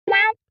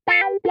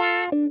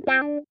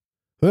Well,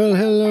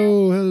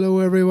 hello,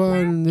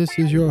 everyone. This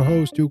is your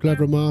host, Too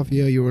Clever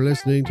Mafia. You are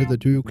listening to the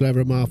Too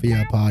Clever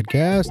Mafia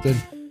podcast. And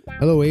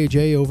hello,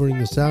 AJ, over in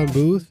the sound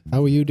booth.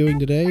 How are you doing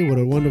today? What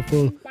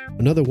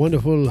another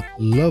wonderful,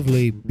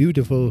 lovely,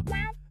 beautiful,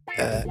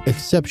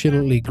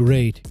 exceptionally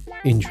great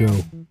intro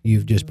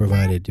you've just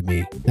provided to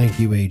me. Thank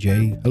you,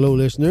 AJ. Hello,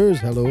 listeners.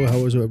 Hello,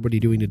 how is everybody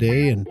doing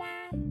today? And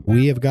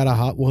we have got a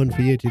hot one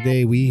for you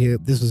today.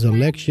 This is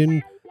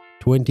election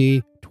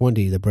 2020.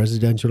 The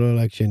presidential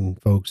election,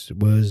 folks,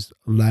 was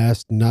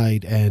last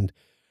night, and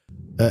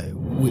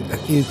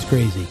it's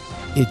crazy.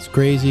 It's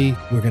crazy.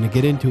 We're going to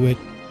get into it.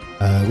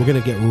 We're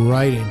going to get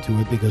right into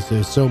it because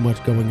there's so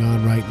much going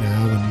on right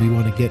now, and we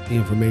want to get the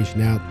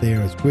information out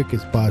there as quick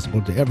as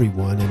possible to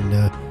everyone,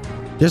 and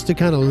just to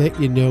kind of let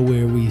you know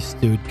where we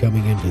stood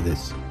coming into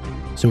this.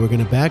 So we're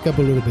going to back up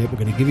a little bit. We're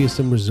going to give you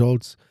some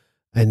results,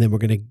 and then we're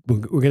going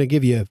to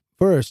give you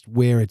first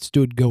where it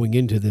stood going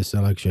into this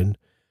election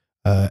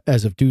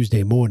as of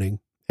Tuesday morning,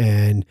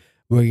 and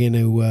we're going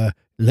to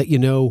let you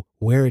know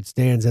where it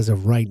stands as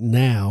of right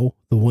now,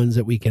 the ones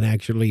that we can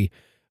actually,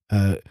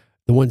 the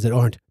ones that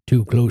aren't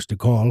too close to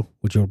call,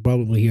 which are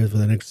probably here for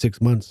the next 6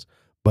 months,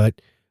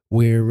 but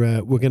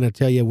we're going to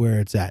tell you where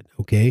it's at,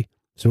 okay?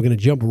 So we're going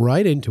to jump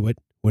right into it.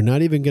 We're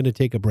not even going to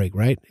take a break,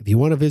 right? If you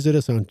want to visit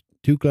us on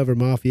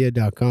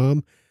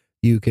tooclevermafia.com,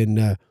 you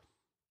can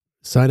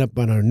sign up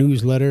on our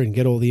newsletter and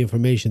get all the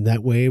information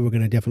that way. We're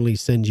going to definitely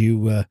send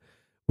you,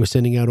 we're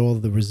sending out all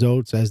of the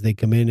results as they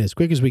come in as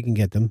quick as we can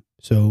get them.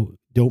 So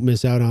don't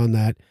miss out on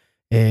that.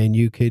 And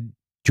you could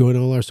join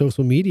all our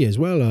social media as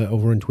well,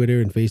 over on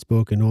Twitter and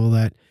Facebook and all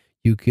that.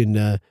 You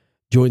can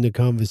join the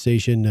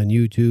conversation on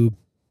YouTube.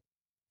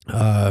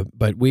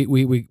 But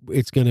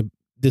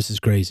this is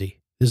crazy.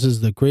 This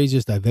is the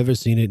craziest I've ever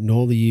seen it in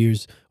all the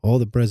years, all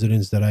the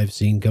presidents that I've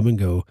seen come and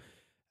go.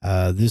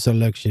 This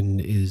election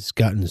has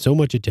gotten so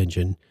much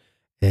attention,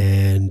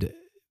 and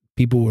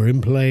people were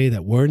in play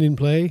that weren't in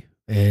play.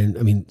 And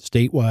I mean,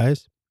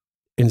 state-wise,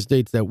 and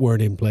states that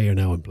weren't in play are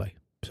now in play.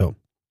 So,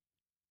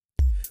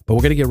 but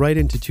we're going to get right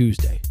into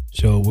Tuesday.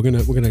 So we're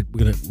gonna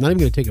not even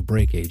gonna take a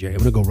break, AJ. I'm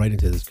gonna go right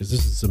into this because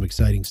this is some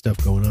exciting stuff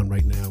going on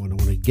right now, and I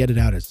want to get it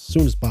out as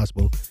soon as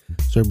possible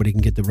so everybody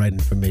can get the right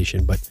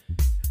information. But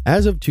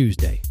as of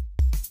Tuesday,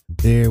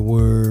 there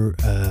were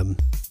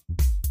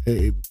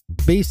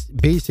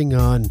basing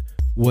on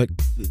what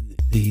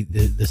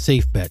the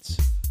safe bets.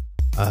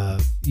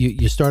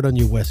 You start on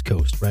your West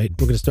Coast, right?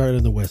 We're going to start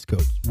on the West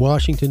Coast.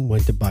 Washington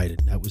went to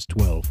Biden. That was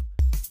 12.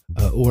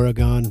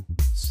 Oregon,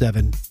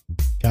 7.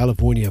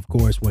 California, of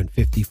course, went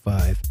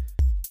 55.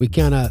 We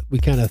kind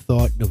of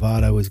thought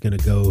Nevada was going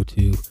to go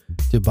to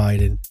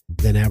Biden.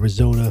 Then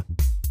Arizona,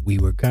 we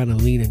were kind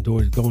of leaning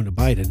towards going to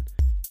Biden.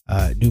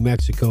 New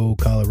Mexico,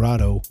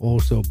 Colorado,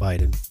 also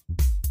Biden.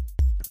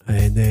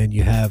 And then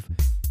you have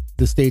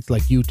the states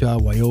like Utah,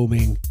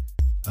 Wyoming,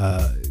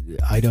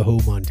 Idaho,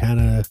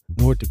 Montana,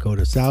 North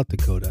Dakota, South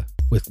Dakota,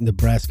 with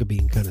Nebraska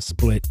being kind of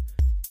split.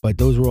 But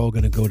those were all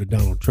going to go to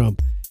Donald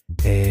Trump.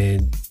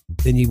 And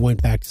then you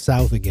went back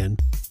south again.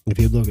 If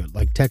you look at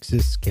like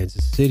Texas, Kansas,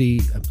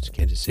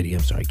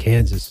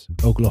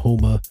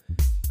 Oklahoma,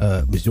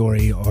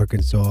 Missouri,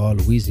 Arkansas,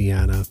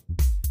 Louisiana,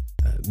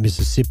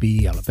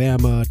 Mississippi,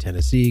 Alabama,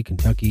 Tennessee,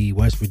 Kentucky,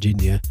 West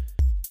Virginia,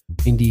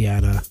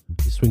 Indiana,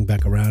 you swing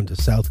back around to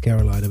South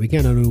Carolina. We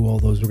kind of knew all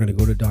those were going to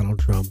go to Donald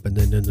Trump. And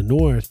then in the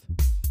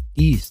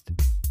northeast,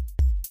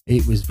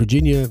 it was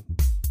Virginia,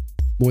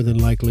 more than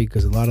likely,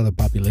 because a lot of the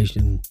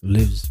population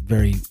lives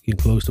very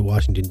close to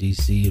Washington,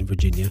 D.C. and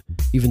Virginia,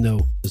 even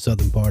though the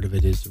southern part of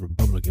it is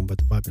Republican, but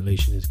the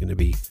population is going to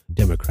be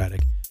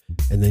Democratic.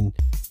 And then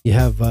you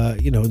have,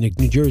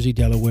 New Jersey,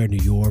 Delaware,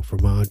 New York,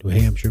 Vermont, New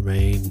Hampshire,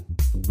 Maine,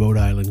 Rhode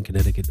Island,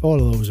 Connecticut. All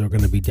of those are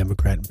going to be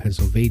Democrat. And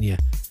Pennsylvania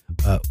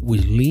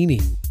was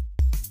leaning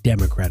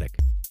Democratic.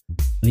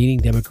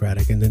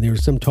 And then there were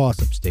some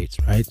toss-up states,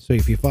 right? So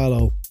if you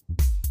follow,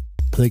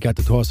 they got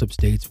the toss-up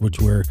states,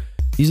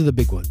 these are the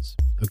big ones,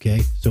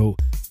 okay? So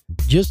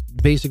just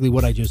basically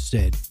what I just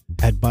said,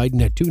 had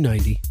Biden at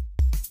 290,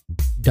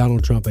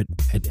 Donald Trump at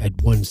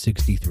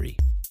 163.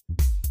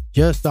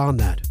 Just on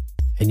that.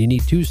 And you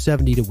need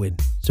 270 to win.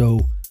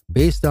 So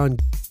based on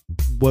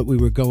what we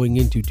were going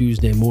into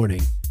Tuesday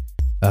morning,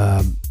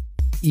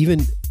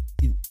 even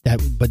that,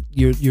 but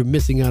you're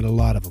missing out a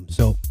lot of them.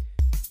 So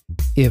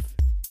if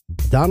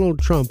Donald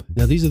Trump,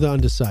 now these are the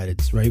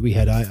undecideds, right? We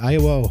had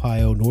Iowa,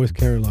 Ohio, North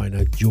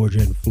Carolina, Georgia,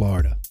 and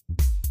Florida.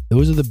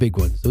 Those are the big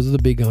ones. Those are the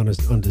big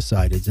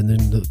undecideds. And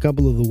then a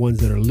couple of the ones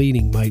that are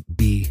leaning might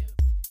be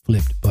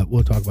flipped, but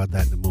we'll talk about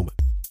that in a moment.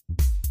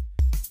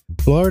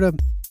 Florida,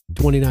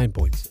 29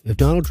 points. If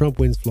Donald Trump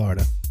wins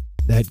Florida,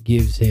 that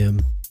gives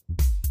him,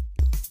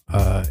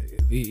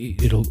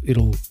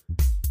 it'll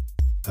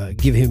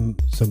give him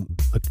some,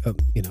 an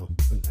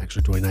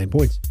extra 29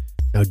 points.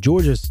 Now,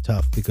 Georgia's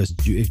tough because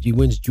if he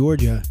wins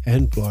Georgia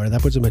and Florida,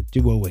 that puts him at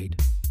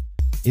 208.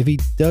 If he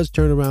does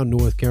turn around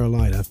North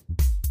Carolina,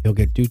 he'll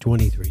get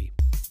 223.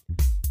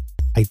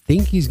 I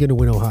think he's going to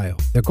win Ohio.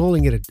 They're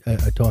calling it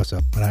a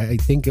toss-up, but I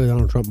think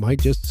Donald Trump might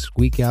just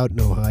squeak out in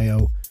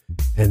Ohio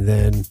And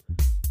then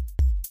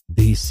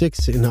the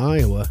 6 in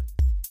Iowa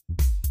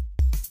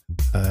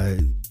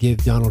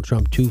give Donald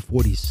Trump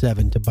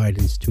 247 to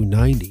Biden's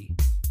 290.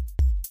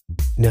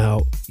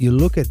 Now, you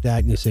look at that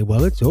and you say,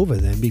 well, it's over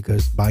then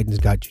because Biden's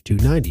got you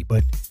 290.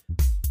 But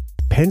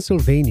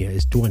Pennsylvania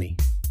is 20.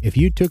 If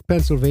you took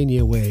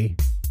Pennsylvania away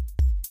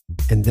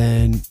and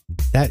then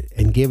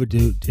and gave it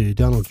to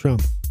Donald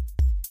Trump,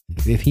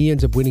 if he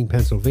ends up winning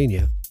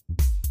Pennsylvania,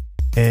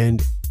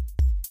 and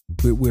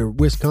we're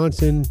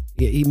Wisconsin,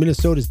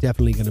 Minnesota's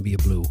definitely going to be a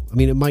blue. I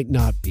mean, it might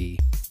not be,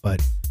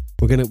 but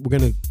we're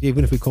gonna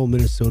even if we call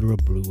Minnesota a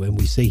blue, and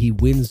we say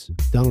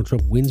Donald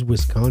Trump wins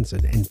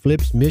Wisconsin and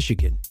flips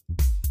Michigan,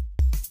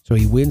 so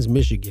he wins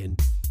Michigan,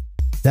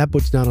 that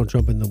puts Donald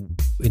Trump in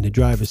the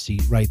driver's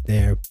seat right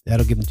there.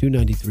 That'll give him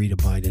 293 to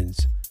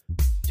Biden's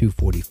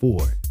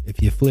 244.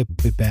 If you flip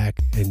it back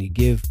and you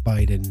give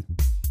Biden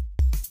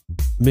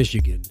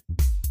Michigan,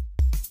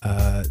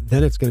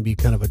 then it's going to be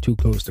kind of a too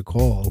close to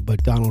call,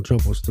 but Donald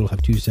Trump will still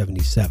have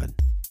 277.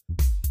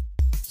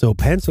 So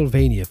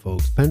Pennsylvania,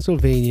 folks,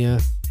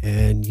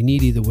 and you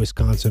need either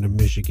Wisconsin or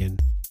Michigan.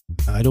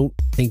 I don't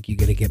think you're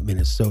going to get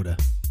Minnesota,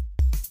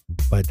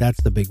 but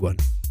that's the big one.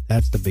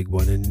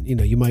 And,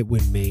 you might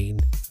win Maine.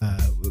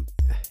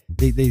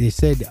 They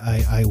said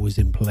Iowa's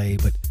in play,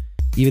 but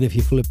even if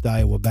you flipped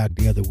Iowa back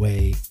the other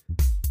way,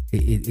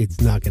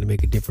 it's not going to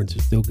make a difference.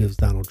 It still gives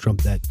Donald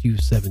Trump that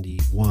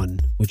 271,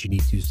 which you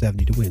need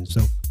 270 to win.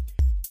 So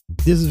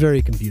this is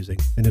very confusing,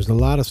 and there's a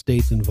lot of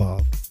states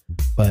involved.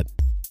 But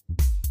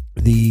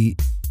the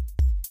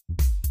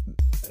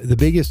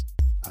biggest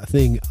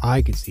thing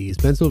I can see is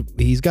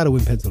he's got to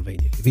win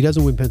Pennsylvania. If he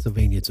doesn't win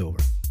Pennsylvania, it's over,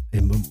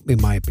 in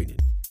my opinion.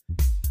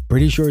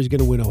 Pretty sure he's going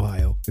to win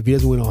Ohio. If he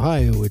doesn't win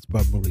Ohio, it's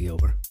probably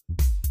over.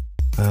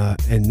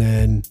 And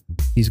then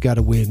he's got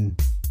to win.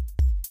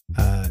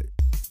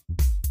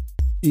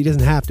 He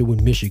doesn't have to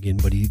win Michigan,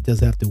 but he does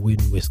have to win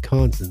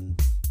Wisconsin,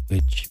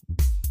 which,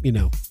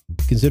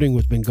 considering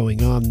what's been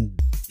going on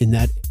in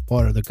that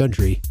part of the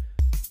country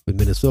with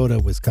Minnesota,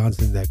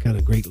 Wisconsin, that kind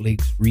of Great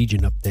Lakes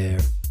region up there.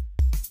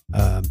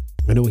 I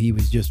know he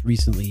was just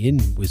recently in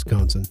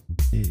Wisconsin,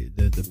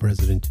 the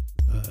president,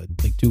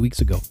 like 2 weeks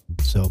ago.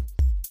 So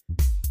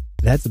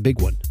that's a big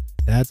one.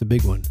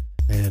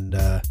 And,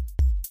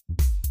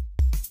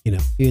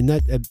 and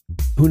that,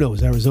 who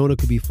knows? Arizona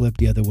could be flipped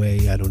the other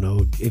way. I don't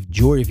know.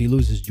 If he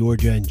loses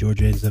Georgia and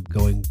Georgia ends up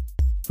going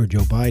for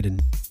Joe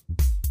Biden,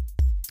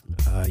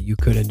 you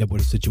could end up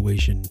with a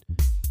situation.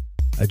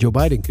 Joe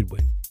Biden could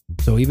win.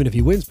 So even if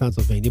he wins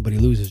Pennsylvania, but he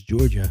loses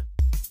Georgia,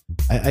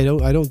 I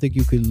don't think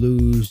you could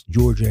lose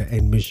Georgia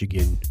and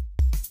Michigan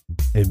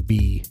and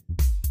be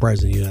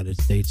president of the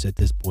United States at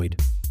this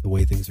point, the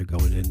way things are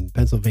going. And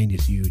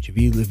Pennsylvania's huge. If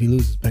he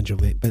loses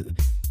Pennsylvania,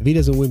 if he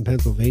doesn't win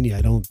Pennsylvania,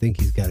 I don't think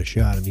he's got a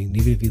shot. I mean,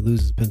 even if he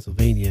loses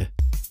Pennsylvania,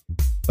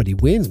 but he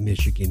wins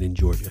Michigan and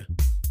Georgia,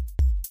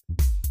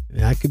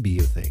 that could be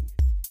a thing.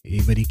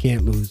 But he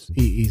can't lose.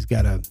 He's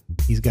got to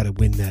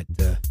win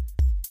that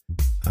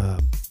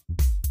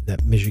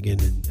Michigan,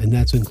 and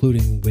that's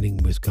including winning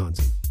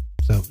Wisconsin.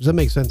 So does that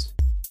make sense?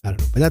 I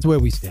don't know, but that's where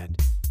we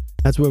stand.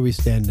 That's where we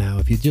stand now.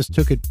 If you just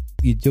took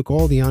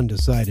all the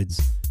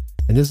undecideds,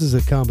 and this is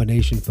a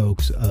combination,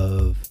 folks,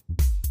 of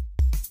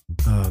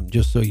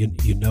just so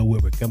you know where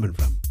we're coming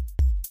from.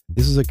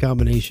 This is a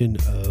combination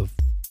of,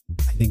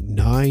 I think,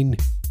 9.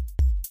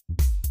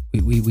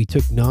 We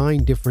took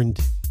 9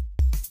 different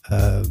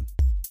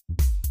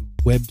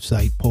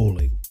website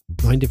polling,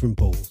 9 different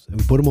polls, and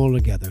we put them all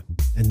together,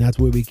 and that's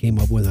where we came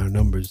up with our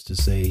numbers to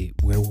say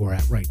where we're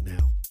at right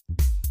now.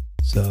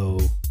 So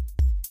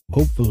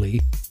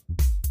hopefully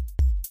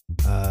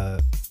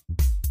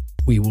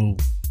we will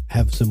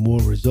have some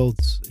more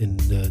results in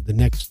the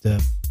next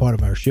part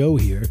of our show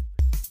here.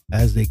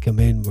 As they come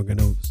in, we're going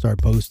to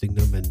start posting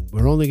them, and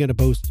we're only going to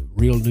post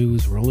real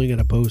news. We're only going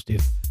to post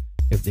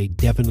if they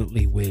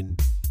definitely win,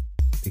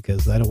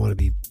 because I don't want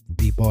to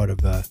be part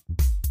of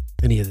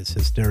any of this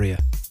hysteria.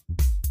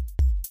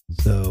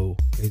 So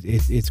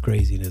it's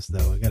craziness,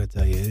 though. I got to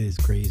tell you, it is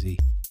crazy.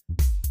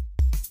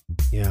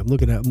 Yeah, I'm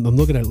looking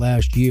at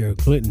last year.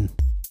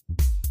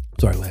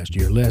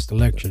 Last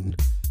election,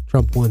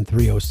 Trump won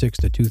 306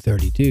 to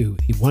 232.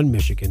 He won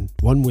Michigan,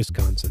 won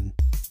Wisconsin,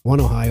 won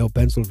Ohio,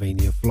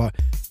 Pennsylvania,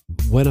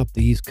 went up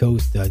the East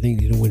Coast. I think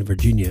he didn't win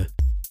Virginia,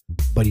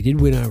 but he did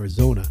win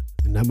Arizona,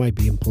 and that might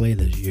be in play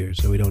this year,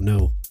 so we don't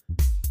know.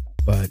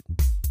 But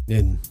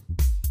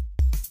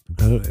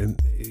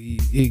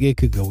it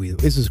could go either.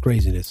 This is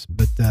craziness,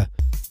 but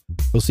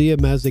we'll see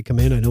them as they come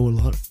in. I know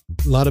a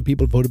lot of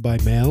people voted by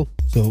mail,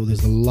 so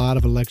there's a lot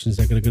of elections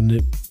that are going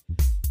to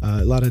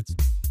a lot of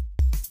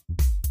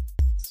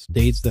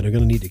states that are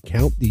going to need to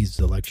count these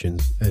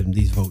elections and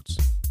these votes,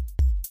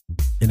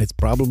 and it's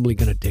probably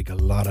going to take a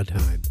lot of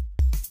time.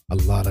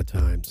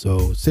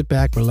 So sit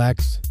back,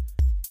 relax.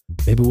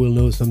 Maybe we'll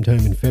know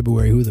sometime in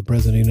February who the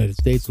president of the United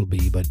States will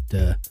be, but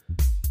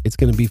it's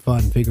going to be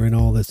fun figuring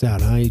all this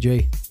out, huh,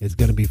 AJ? It's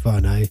going to be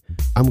fun.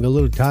 I'm a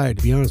little tired,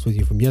 to be honest with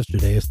you, from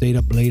yesterday. I stayed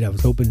up late. I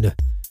was hoping to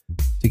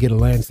get a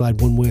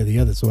landslide one way or the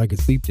other so I could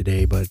sleep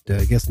today, but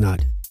I guess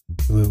not.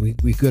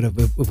 we could have,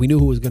 if we knew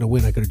who was going to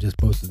win, I could have just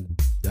posted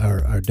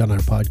done our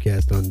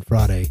podcast on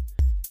Friday.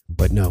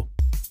 But no,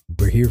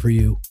 we're here for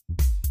you.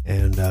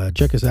 And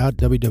check us out,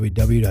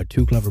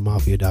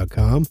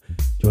 www.twoclevermafia.com.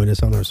 Join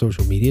us on our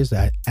social medias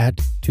at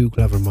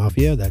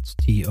 2clevermafia. That's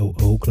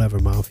TOO Clever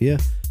Mafia.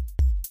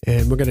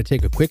 And we're going to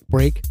take a quick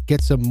break,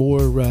 get some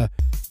more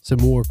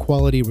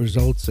quality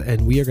results,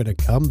 and we are going to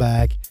come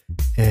back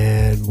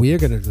and we are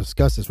going to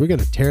discuss this. We're going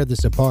to tear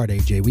this apart,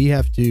 AJ. We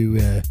have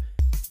to,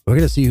 we're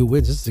going to see who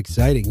wins. This is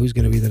exciting. Who's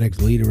going to be the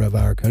next leader of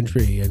our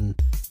country? And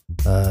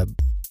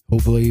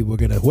hopefully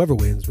whoever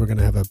wins, we're going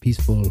to have a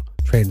peaceful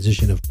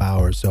transition of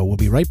power. So we'll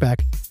be right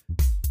back.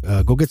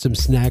 Go get some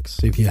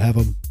snacks if you have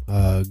them.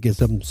 Get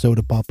some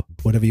soda pop,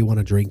 whatever you want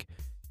to drink.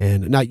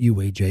 And not you,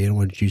 AJ. I don't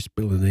want you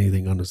spilling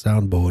anything on the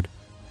soundboard.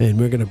 And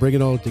we're going to bring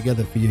it all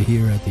together for you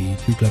here at the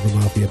Two Clever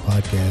Mafia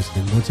podcast.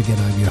 And once again,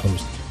 I'm your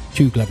host,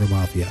 Two Clever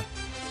Mafia.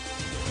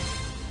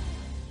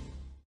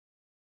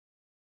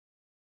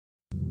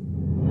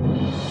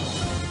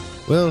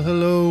 Well,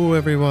 hello,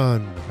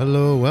 everyone.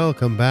 Hello,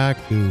 welcome back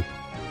to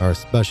our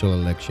special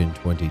election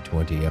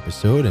 2020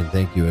 episode. And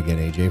thank you again,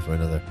 AJ, for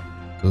another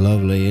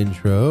lovely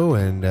intro.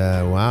 And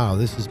wow,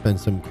 this has been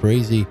some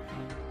crazy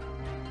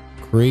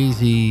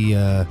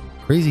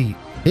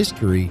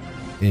history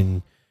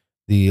in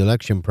the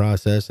election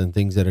process, and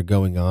things that are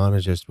going on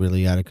is just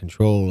really out of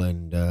control.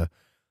 And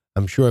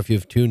I'm sure if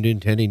you've tuned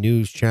into any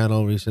news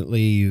channel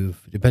recently,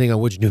 depending on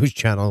which news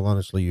channel,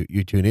 honestly,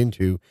 you tune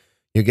into,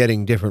 you're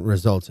getting different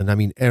results. And I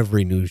mean,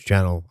 every news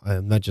channel,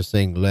 I'm not just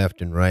saying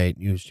left and right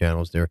news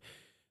channels,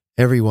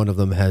 every one of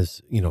them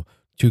has,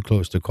 too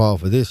close to call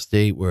for this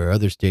state where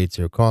other states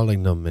are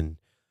calling them. And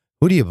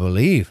who do you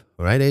believe?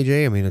 Right,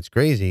 AJ? I mean, it's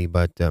crazy,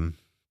 but I'm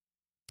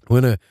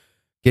going to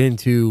get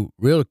into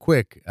real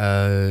quick.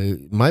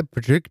 My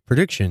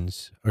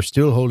predictions are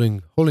still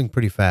holding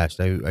pretty fast.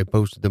 I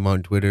posted them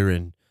on Twitter,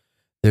 and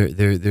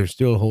they're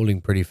still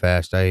holding pretty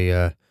fast.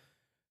 I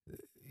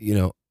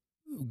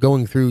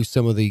going through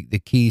some of the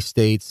key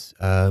states.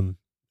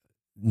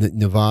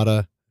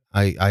 Nevada,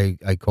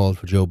 I called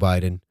for Joe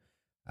Biden.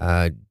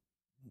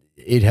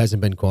 It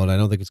hasn't been called. I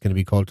don't think it's going to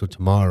be called till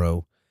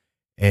tomorrow.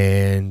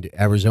 And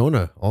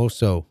Arizona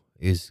also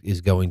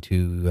is going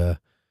to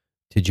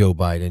Joe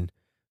Biden.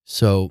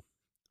 So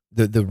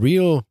the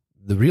real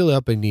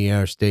up in the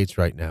air states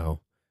right now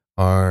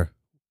are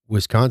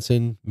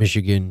Wisconsin,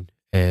 Michigan,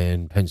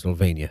 and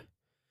Pennsylvania,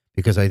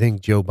 because I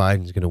think Joe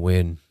Biden's going to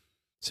win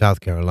South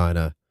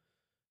Carolina.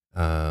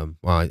 Well,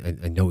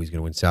 I know he's going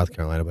to win South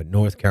Carolina, but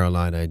North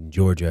Carolina and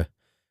Georgia,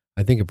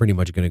 I think, are pretty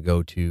much going to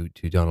go to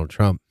Donald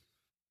Trump.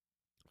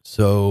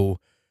 So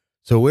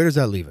where does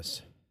that leave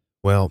us?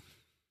 Well,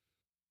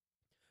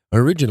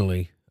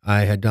 originally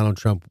I had Donald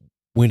Trump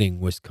winning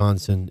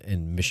Wisconsin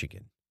and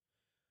Michigan.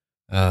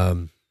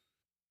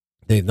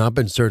 They've not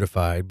been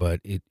certified, but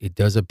it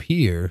does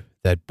appear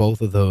that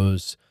both of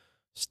those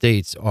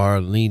states are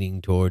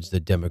leaning towards the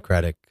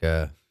Democratic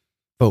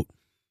vote.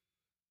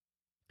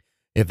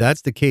 If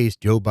that's the case,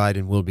 Joe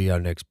Biden will be our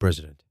next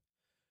president,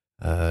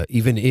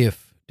 even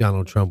if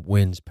Donald Trump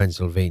wins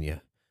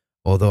Pennsylvania.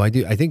 Although I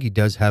think he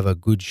does have a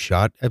good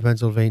shot at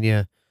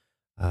Pennsylvania,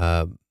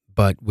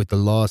 but with the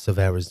loss of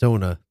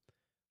Arizona,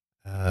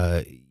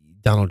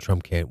 Donald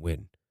Trump can't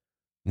win.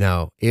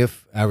 Now,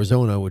 if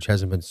Arizona, which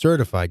hasn't been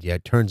certified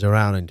yet, turns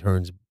around and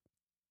turns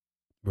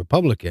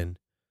Republican,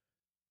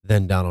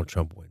 then Donald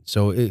Trump wins.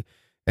 So I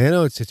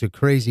know it's a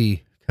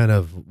crazy kind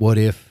of what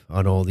if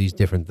on all these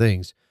different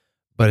things.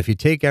 But if you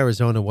take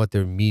Arizona, what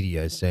their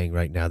media is saying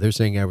right now, they're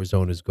saying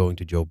Arizona is going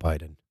to Joe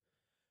Biden.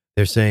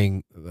 They're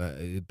saying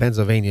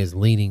Pennsylvania is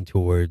leaning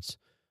towards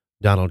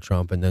Donald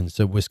Trump, and then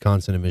so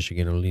Wisconsin and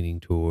Michigan are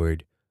leaning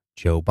toward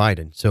Joe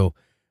Biden. So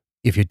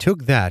if you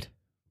took that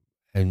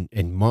and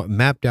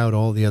mapped out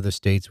all the other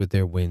states with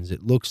their wins,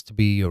 it looks to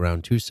be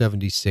around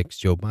 276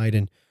 Joe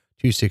Biden,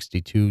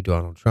 262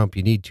 Donald Trump.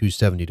 You need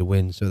 270 to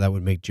win, so that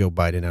would make Joe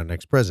Biden our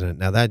next president.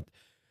 Now, that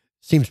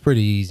seems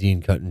pretty easy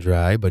and cut and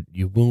dry, but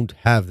you won't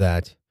have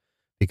that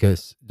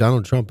because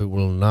Donald Trump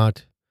will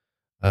not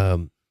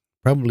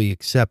probably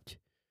accept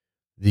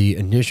the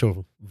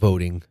initial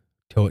voting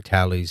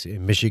tallies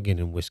in Michigan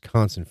and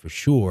Wisconsin for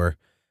sure.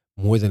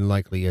 More than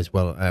likely, as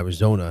well,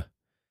 Arizona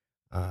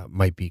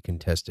might be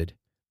contested.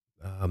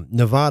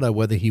 Nevada,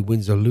 whether he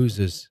wins or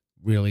loses,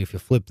 really, if you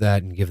flip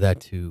that and give that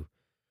to,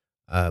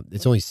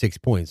 it's only 6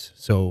 points.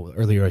 So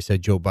earlier I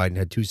said Joe Biden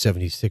had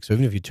 276. So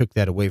even if you took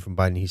that away from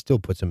Biden, he still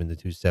puts him in the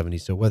 270.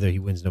 So whether he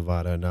wins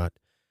Nevada or not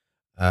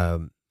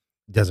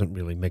doesn't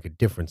really make a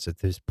difference at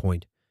this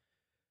point.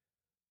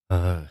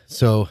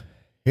 So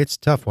it's a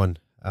tough one.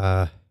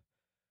 And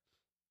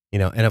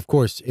of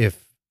course, and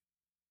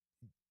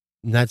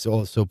that's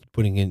also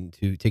taking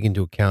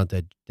into account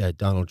that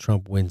Donald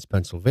Trump wins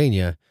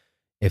Pennsylvania.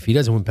 If he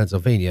doesn't win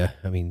Pennsylvania,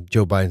 I mean,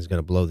 Joe Biden's going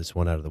to blow this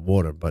one out of the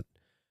water, but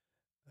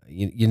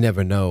you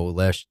never know.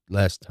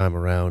 Last time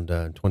around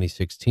in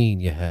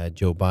 2016, you had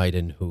Joe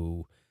Biden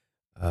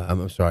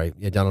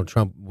Donald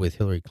Trump with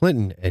Hillary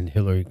Clinton, and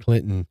Hillary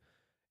Clinton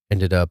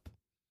ended up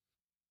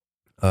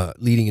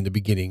leading in the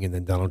beginning, and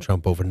then Donald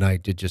Trump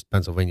overnight did just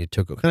Pennsylvania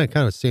took kind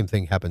of same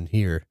thing happened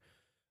here.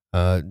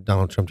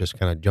 Donald Trump just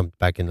kind of jumped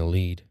back in the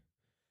lead,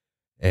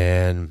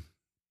 and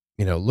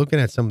looking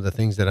at some of the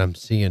things that I'm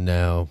seeing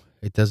now,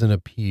 it doesn't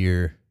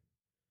appear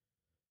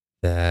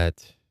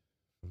that.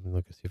 Let me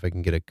look and see if I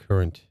can get a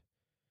current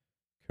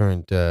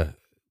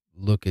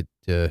look at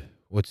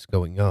what's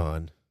going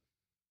on.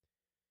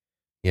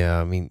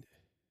 Yeah, I mean,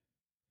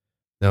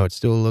 no, it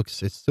still looks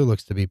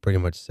to be pretty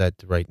much set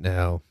right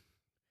now.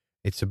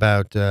 It's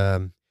about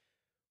we're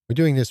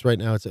doing this right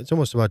now. It's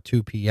almost about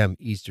 2 p.m.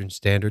 Eastern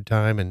Standard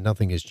Time, and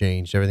nothing has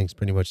changed. Everything's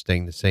pretty much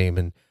staying the same.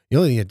 And the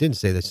only thing that didn't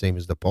stay the same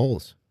is the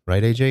polls,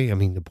 right, AJ? I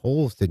mean, the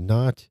polls did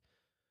not.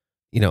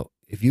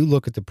 If you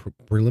look at the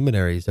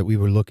preliminaries that we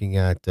were looking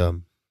at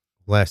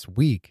last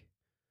week,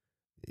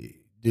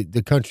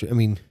 the country. I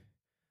mean,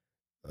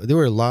 there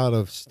were a lot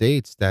of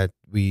states that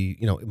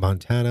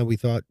Montana, we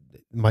thought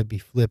might be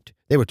flipped.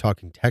 They were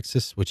talking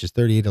Texas, which is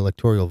 38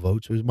 electoral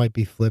votes, which might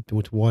be flipped,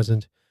 which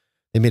wasn't.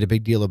 They made a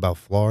big deal about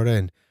Florida,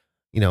 and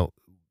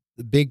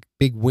the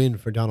big win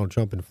for Donald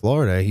Trump in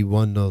Florida. He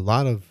won a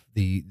lot of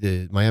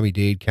the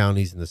Miami-Dade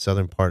counties in the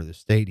southern part of the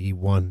state. He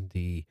won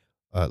the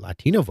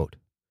Latino vote,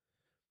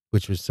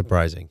 which was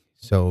surprising.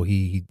 So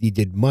he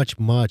did much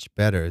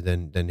better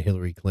than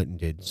Hillary Clinton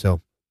did.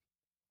 So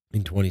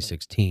in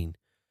 2016.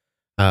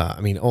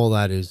 I mean, all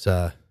that is.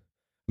 I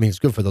mean, it's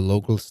good for the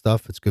local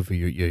stuff. It's good for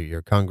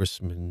your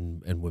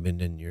congressmen and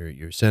women and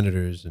your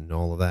senators and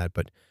all of that.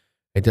 But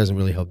it doesn't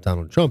really help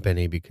Donald Trump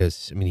any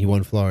because I mean he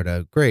won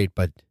Florida, great,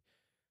 but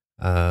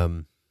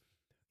Ohio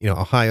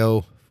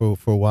for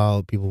a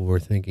while people were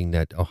thinking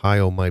that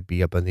Ohio might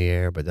be up in the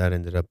air, but that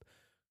ended up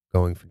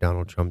going for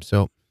Donald Trump.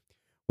 So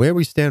where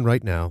we stand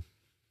right now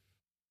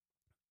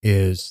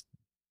is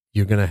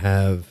you're going to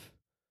have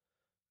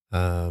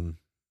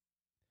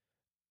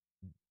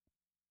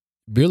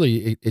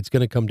really, it's going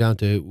to come down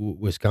to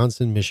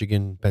Wisconsin,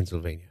 Michigan,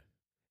 Pennsylvania,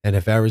 and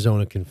if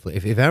Arizona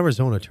if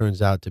Arizona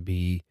turns out to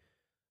be,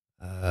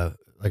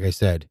 like I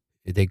said,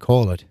 they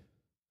call it,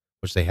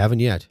 which they haven't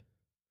yet.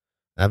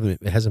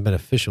 It hasn't been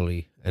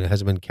officially, and it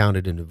hasn't been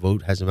counted, and the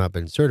vote has not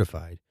been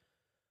certified.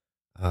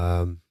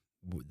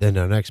 Then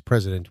our next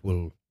president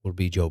will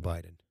be Joe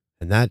Biden,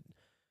 and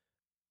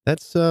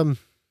that's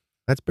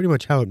pretty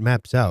much how it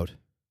maps out.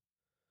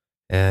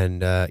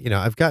 And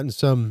I've gotten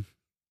some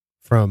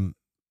from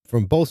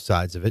both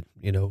sides of it.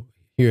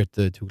 Here at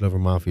the Too Clever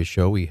Mafia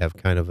show, we have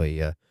kind of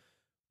a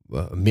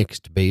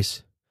mixed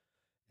base,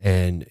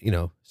 and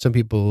some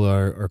people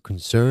are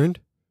concerned.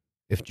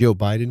 If Joe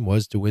Biden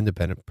was to win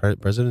the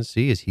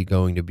presidency, is he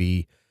going to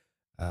be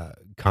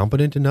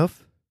competent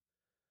enough?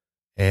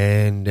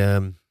 And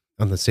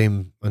on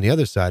the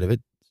other side of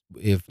it,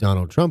 if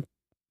Donald Trump,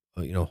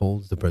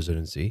 holds the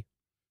presidency,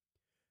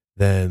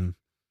 then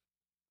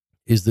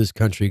is this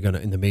country gonna,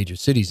 in the major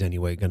cities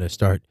anyway, gonna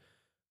start,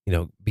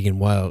 being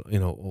wild,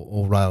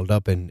 all riled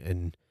up,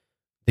 and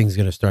things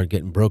gonna start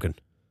getting broken?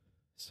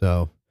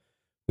 So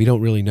we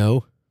don't really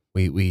know.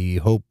 We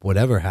hope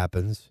whatever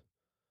happens,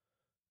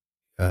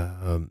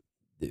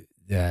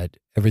 that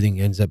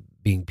everything ends up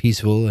being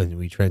peaceful and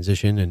we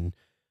transition. And,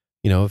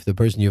 if the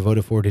person you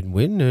voted for didn't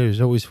win, there's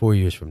always 4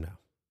 years from now.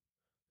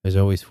 There's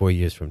always 4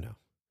 years from now.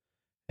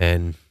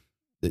 And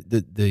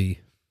the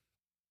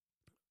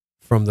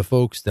from the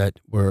folks that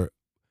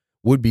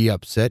would be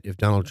upset if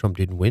Donald Trump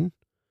didn't win,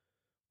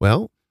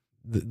 well,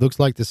 looks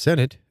like the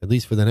Senate, at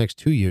least for the next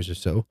 2 years or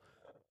so,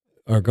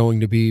 are going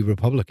to be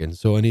Republicans.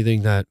 So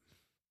anything that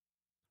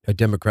a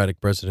Democratic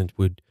president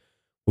would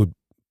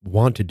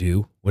want to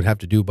do would have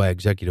to do by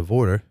executive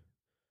order,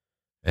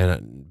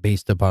 and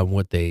based upon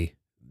what the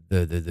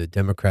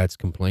Democrats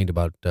complained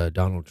about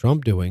Donald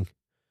Trump doing,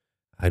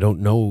 I don't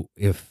know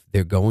if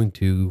they're going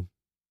to,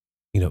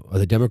 are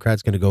the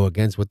Democrats going to go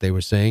against what they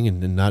were saying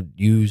and not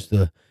use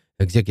the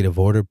executive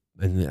order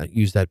and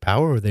use that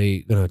power? Or are they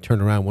going to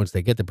turn around once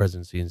they get the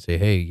presidency and say,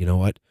 hey, you know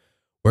what,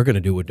 we're going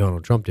to do what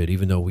Donald Trump did,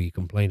 even though we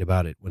complained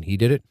about it when he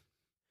did it?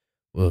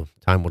 Well,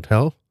 time will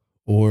tell.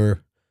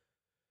 Or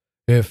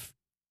if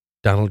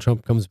Donald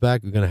Trump comes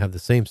back, we're going to have the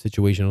same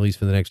situation, at least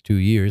for the next 2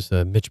 years.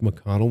 Mitch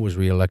McConnell was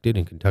reelected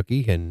in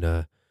Kentucky,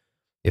 and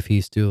if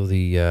he's still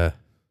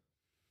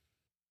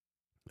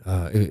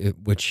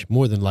which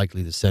more than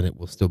likely the Senate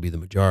will still be the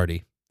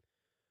majority,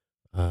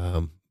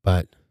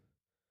 but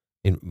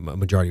in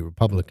majority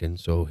Republican,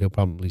 so he'll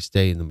probably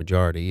stay in the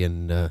majority.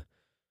 And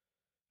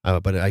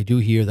but I do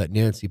hear that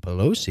Nancy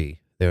Pelosi,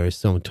 there is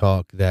some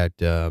talk that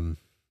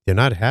they're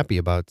not happy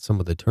about some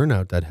of the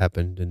turnout that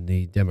happened in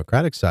the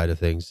Democratic side of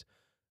things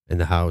in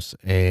the House,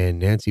 and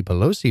Nancy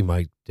Pelosi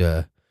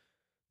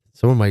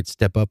someone might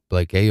step up,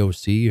 like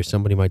AOC, or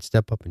somebody might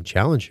step up and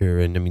challenge her.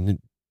 And I mean,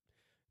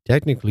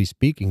 technically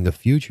speaking, the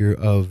future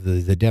of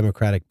the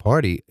Democratic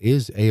Party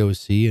is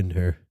AOC and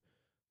her,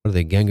 what are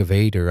they, Gang of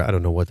Eight, or I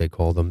don't know what they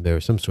call them. They're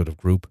some sort of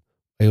group,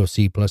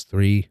 AOC plus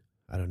three,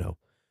 I don't know.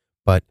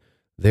 But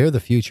they're the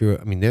future.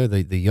 I mean, they're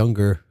the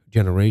younger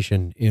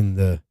generation in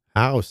the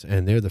House,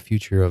 and they're the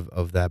future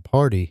of that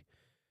party.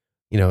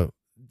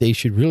 They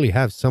should really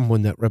have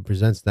someone that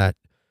represents that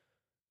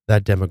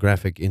that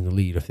demographic in the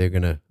lead if they're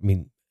gonna. I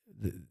mean,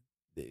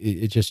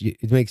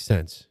 it makes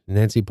sense.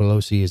 Nancy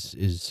Pelosi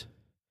is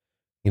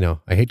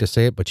I hate to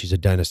say it, but she's a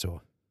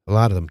dinosaur. A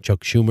lot of them.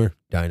 Chuck Schumer,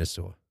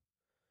 dinosaur.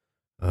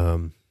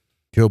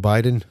 Joe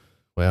Biden,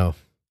 well,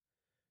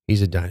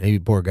 he's a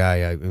poor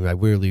guy. I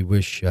really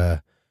wish.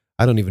 I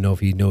don't even know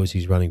if he knows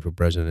he's running for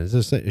president.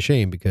 It's a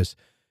shame because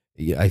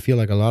I feel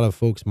like a lot of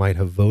folks might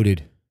have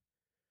voted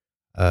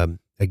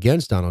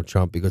against Donald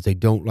Trump because they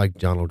don't like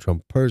Donald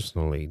Trump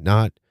personally,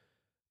 not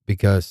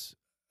because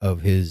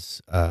of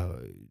his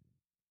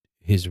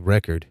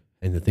record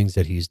and the things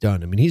that he's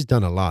done. I mean, he's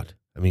done a lot.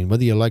 I mean,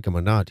 whether you like him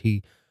or not,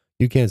 you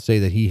can't say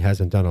that he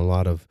hasn't done a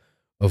lot of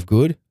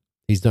good.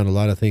 He's done a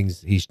lot of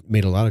things. He's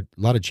made a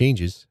lot of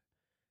changes,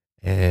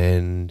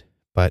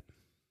 but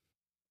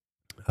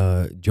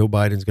Joe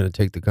Biden's going to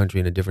take the country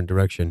in a different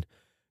direction.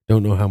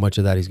 Don't know how much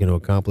of that he's going to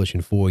accomplish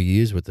in 4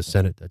 years with the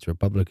Senate that's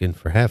Republican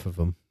for half of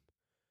them.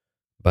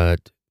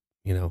 But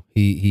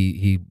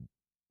he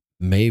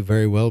may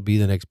very well be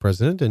the next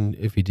president, and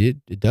if he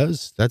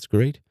does, that's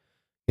great.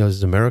 This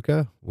is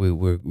America.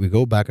 We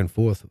go back and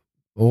forth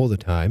all the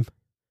time,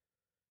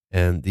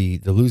 and the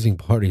losing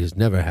party is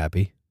never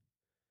happy.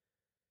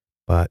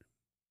 But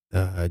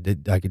I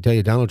can tell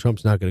you, Donald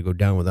Trump's not going to go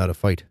down without a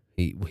fight.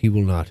 He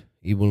will not.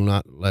 He will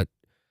not let.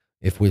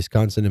 If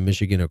Wisconsin and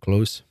Michigan are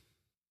close,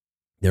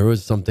 there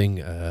was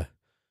something. I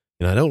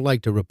don't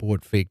like to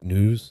report fake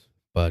news,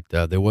 but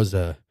there was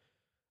a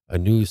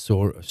news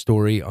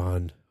story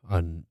on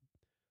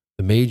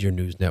the major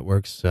news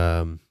networks,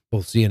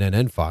 both CNN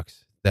and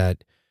Fox,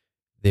 that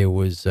there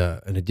was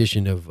an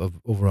addition of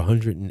over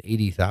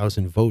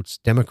 180,000 votes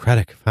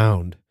Democratic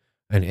found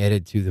and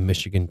added to the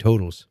Michigan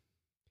totals.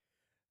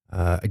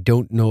 I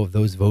don't know if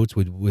those votes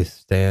would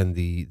withstand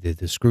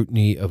the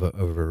scrutiny of a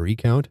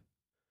recount.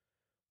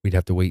 We'd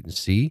have to wait and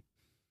see.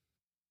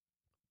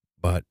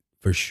 But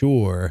for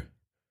sure,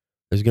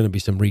 there's going to be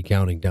some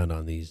recounting done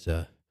on these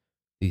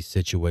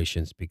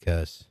situations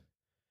because,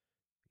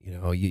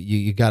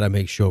 you got to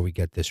make sure we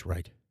get this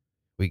right.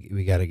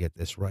 We got to get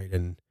this right.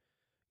 And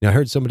I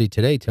heard somebody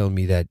today tell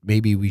me that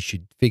maybe we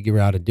should figure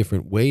out a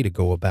different way to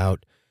go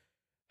about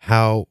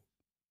how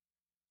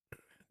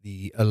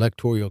the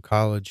Electoral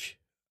College.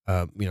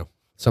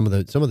 Some of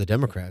the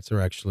Democrats are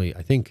actually.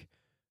 I think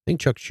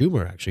Chuck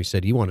Schumer actually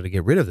said he wanted to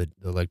get rid of the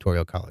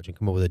Electoral College and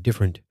come up with a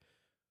different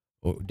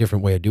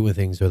way of doing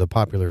things or the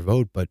popular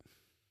vote. But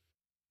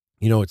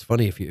it's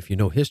funny if you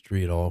know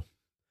history at all.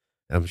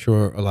 I'm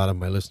sure a lot of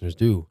my listeners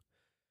do.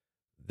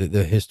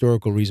 The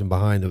historical reason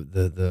behind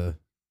the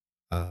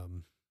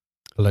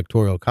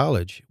Electoral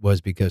College was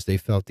because they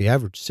felt the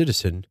average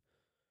citizen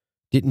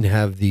didn't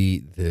have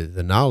the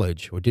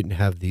knowledge or didn't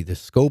have the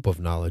scope of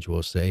knowledge,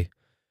 we'll say,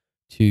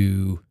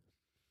 to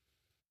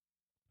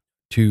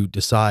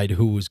decide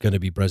who was going to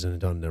be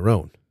president on their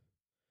own.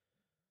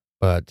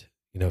 But,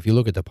 if you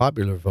look at the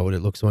popular vote,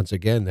 it looks once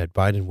again that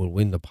Biden will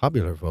win the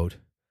popular vote.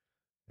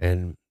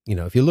 And,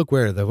 if you look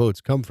where the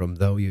votes come from,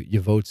 though,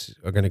 your votes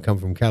are going to come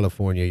from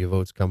California. Your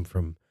votes come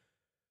from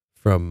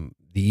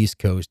the East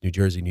Coast, New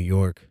Jersey, New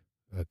York,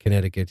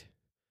 Connecticut.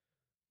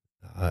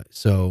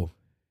 So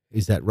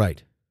is that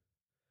right?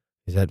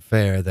 Is that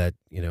fair that,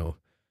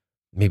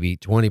 maybe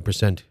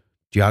 20%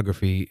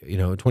 geography,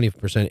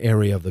 20%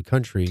 area of the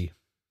country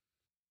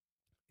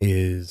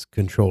is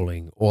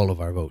controlling all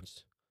of our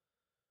votes,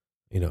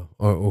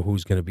 or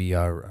who's going to be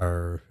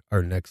our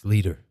next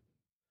leader?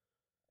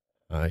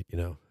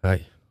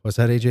 What's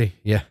that, AJ?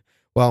 Yeah.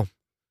 Well,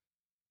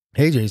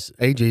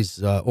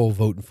 AJ's all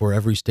voting for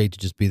every state to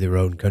just be their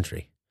own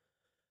country.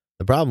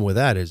 The problem with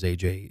that is,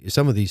 AJ,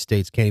 some of these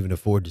states can't even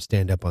afford to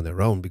stand up on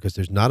their own because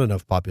there's not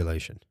enough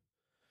population.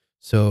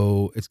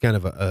 So it's kind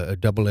of a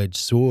double-edged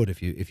sword,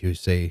 if you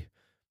say,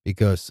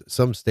 because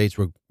some states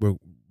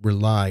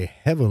rely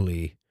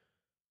heavily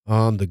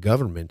on the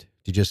government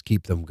to just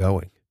keep them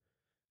going.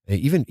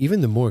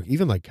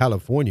 Even like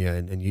California,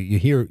 and you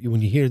hear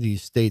when you hear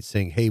these states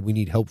saying, "Hey, we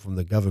need help from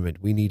the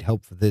government. We need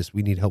help for this.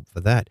 We need help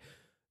for that."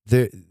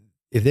 If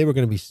they were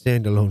going to be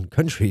standalone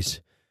countries,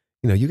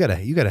 you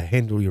gotta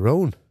handle your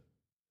own.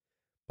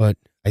 But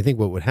I think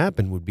what would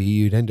happen would be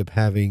you'd end up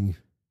having,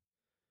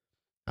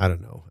 I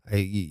don't know,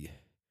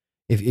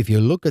 if you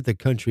look at the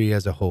country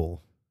as a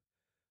whole,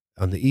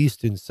 on the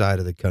eastern side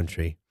of the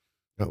country,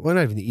 well,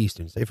 not even the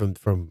eastern, say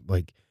from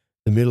like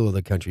the middle of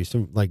the country,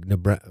 some like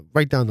Nebraska,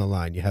 right down the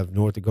line, you have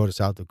North Dakota,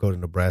 South Dakota,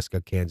 Nebraska,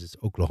 Kansas,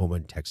 Oklahoma,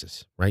 and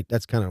Texas, right?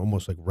 That's kind of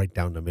almost like right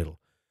down the middle.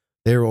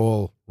 They're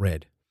all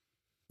red,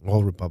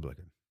 all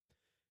Republican.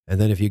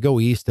 And then if you go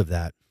east of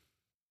that,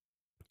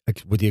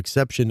 with the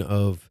exception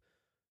of,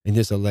 in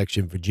this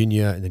election,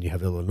 Virginia, and then you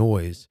have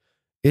Illinois,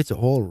 it's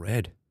all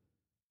red.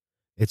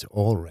 It's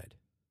all red.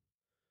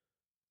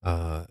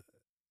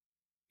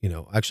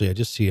 Actually, I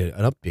just see an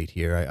update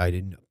here. I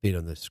didn't update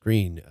on the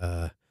screen.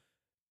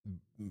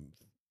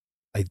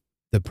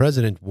 The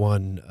president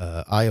won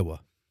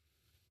Iowa,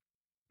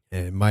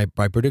 and my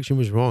prediction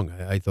was wrong.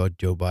 I thought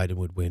Joe Biden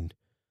would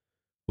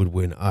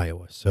win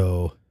Iowa.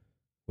 So,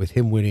 with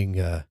him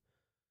winning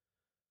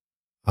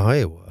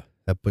Iowa,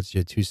 That puts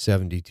you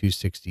 270,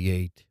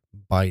 268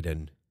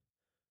 Biden.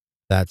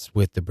 That's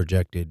with the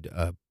projected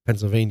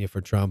Pennsylvania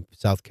for Trump,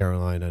 South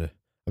Carolina,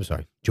 I'm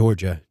sorry,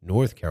 Georgia,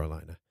 North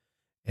Carolina,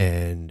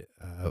 and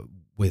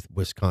with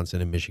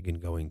Wisconsin and Michigan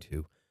going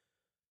to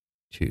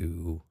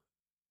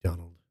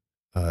Donald,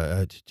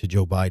 to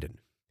Joe Biden.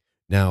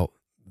 Now,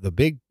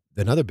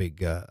 another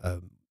big,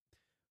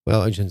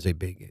 well, I shouldn't say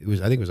big. I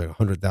think it was like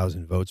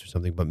 100,000 votes or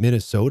something. But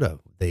Minnesota,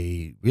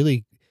 they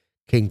really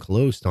came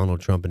close,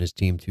 Donald Trump and his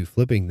team, to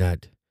flipping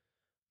that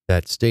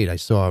state. I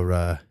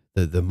saw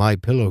the My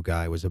Pillow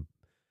guy was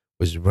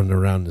running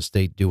around the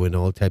state doing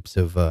all types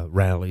of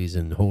rallies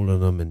and holding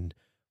them,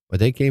 but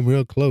they came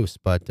real close.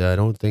 But I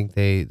don't think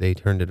they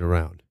turned it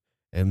around,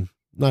 and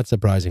not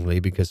surprisingly,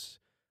 because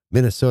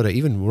Minnesota,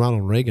 even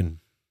Ronald Reagan,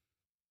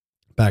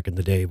 back in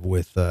the day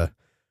with when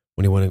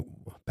he went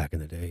back in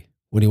the day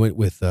when he went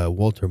with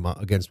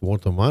against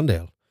Walter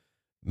Mondale,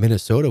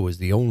 Minnesota was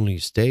the only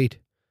state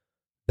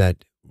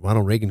that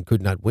Ronald Reagan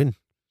could not win.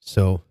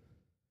 So,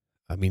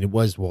 I mean, it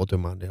was Walter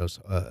Mondale's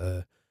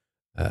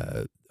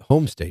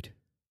home state,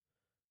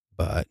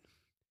 but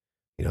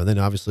then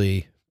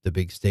obviously the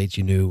big states,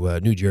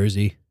 New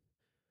Jersey,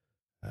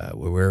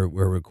 where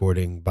we're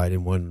recording,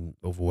 Biden won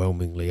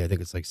overwhelmingly. I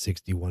think it's like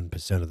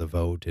 61% of the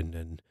vote, and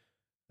then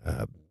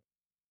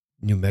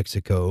New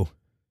Mexico,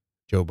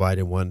 Joe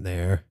Biden won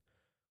there.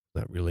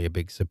 Not really a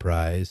big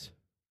surprise.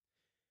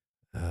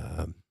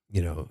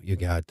 You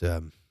got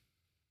a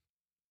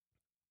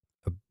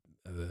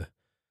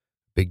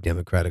big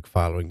Democratic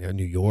following there.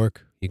 New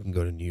York, you can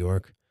go to New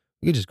York.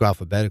 You can just go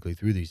alphabetically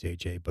through these,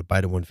 AJ, but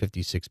Biden won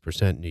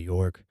 56% in New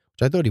York,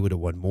 which I thought he would have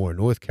won more.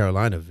 North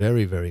Carolina,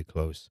 very, very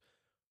close.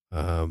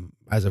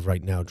 As of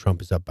right now,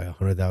 Trump is up by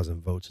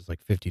 100,000 votes. It's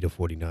like 50 to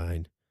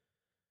 49.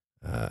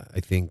 I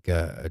think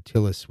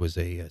Tillis was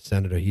a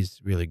senator.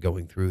 He's really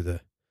going through the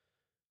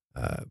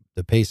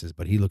paces,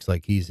 but he looks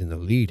like he's in the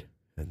lead,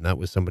 and that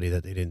was somebody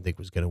that they didn't think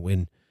was going to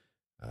win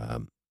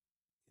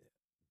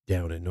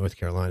down in North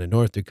Carolina.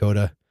 North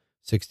Dakota,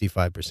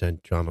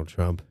 65% Donald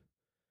Trump.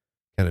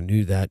 Kind of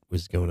knew that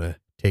was going to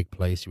take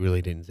place. He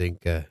really didn't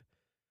think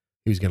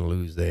he was going to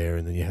lose there.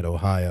 And then you had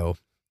Ohio.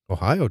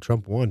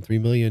 Trump won 3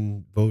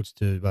 million votes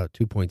to about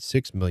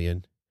 2.6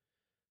 million.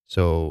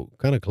 So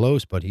kind of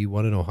close, but he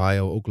won in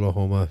Ohio.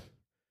 Oklahoma,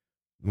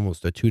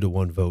 almost a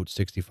 2-to-1 vote,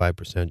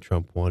 65%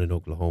 Trump won in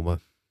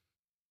Oklahoma.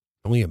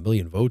 Only 1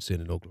 million votes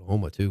in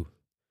Oklahoma, too.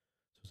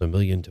 So it's 1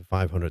 million to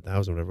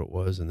 500,000, whatever it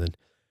was. And then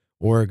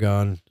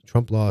Oregon,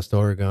 Trump lost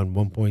Oregon,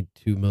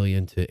 1.2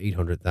 million to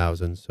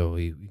 800,000. So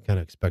he kind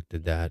of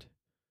expected that.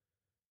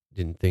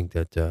 Didn't think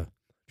that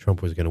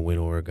Trump was going to win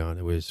Oregon.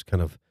 It was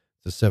kind of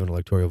the 7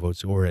 electoral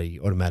votes already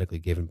automatically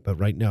given. But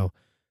right now,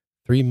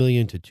 3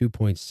 million to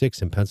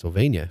 2.6 in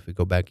Pennsylvania. If we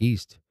go back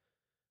east,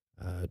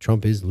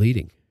 Trump is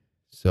leading.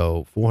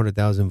 So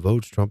 400,000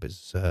 votes, Trump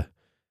is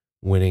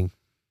winning.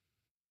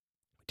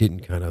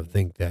 Didn't kind of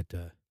think that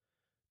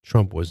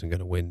Trump wasn't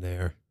going to win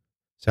there.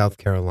 South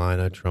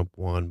Carolina, Trump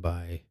won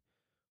by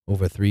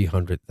over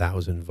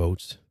 300,000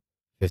 votes,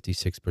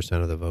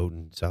 56% of the vote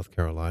in South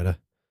Carolina,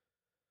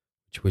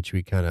 which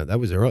we kind of, that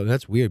was early.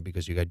 That's weird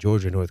because you got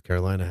Georgia, North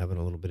Carolina having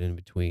a little bit in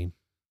between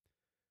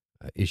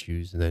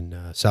issues. And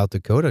then South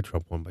Dakota,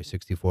 Trump won by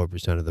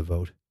 64% of the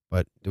vote,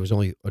 but there was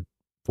only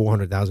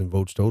 400,000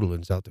 votes total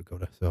in South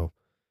Dakota. So,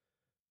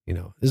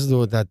 this is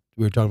what that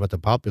we were talking about, the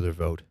popular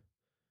vote.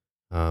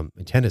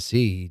 In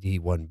Tennessee, he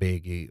won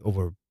big,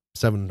 over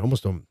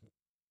 61%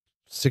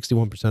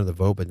 of the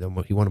vote, but then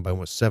he won by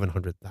almost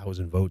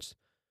 700,000 votes.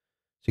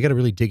 So you got to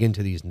really dig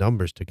into these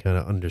numbers to kind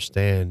of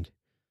understand.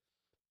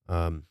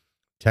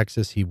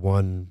 Texas, he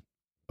won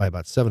by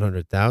about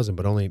 700,000,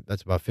 but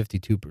that's about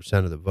 52%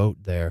 of the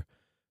vote there.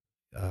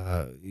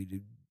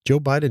 Joe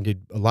Biden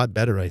did a lot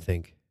better, I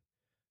think,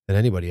 than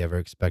anybody ever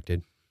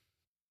expected.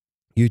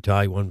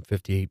 Utah, he won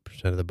 58%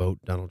 of the vote,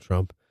 Donald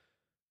Trump.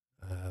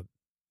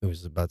 It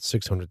was about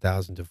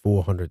 600,000 to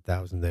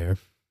 400,000 there.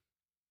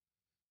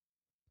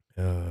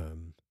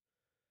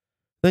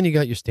 Then you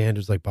got your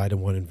standards like Biden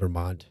won in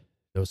Vermont.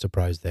 No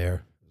surprise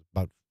there.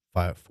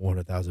 About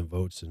 400,000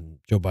 votes, and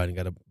Joe Biden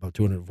got about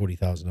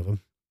 240,000 of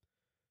them.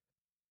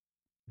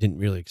 Didn't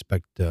really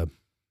expect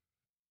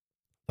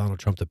Donald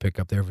Trump to pick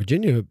up there.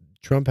 Virginia,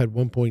 Trump had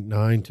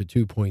 1.9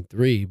 to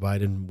 2.3.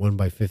 Biden won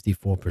by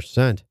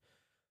 54%.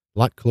 A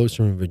lot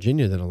closer in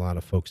Virginia than a lot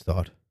of folks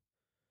thought.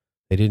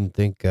 They didn't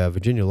think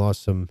Virginia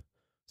lost some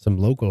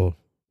local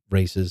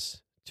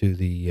races to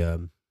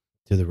the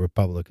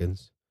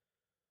Republicans.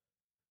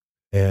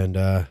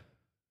 And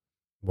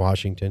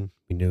Washington,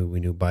 we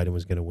knew Biden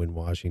was going to win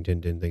Washington.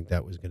 Didn't think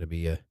that was going to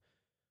be there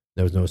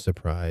was no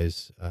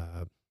surprise.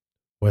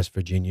 West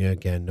Virginia,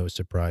 again, no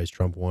surprise.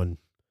 Trump won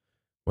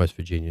West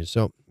Virginia.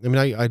 So, I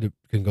mean, I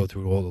can go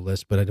through all the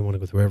lists, but I didn't want to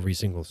go through every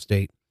single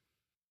state.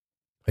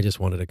 I just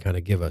wanted to kind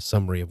of give a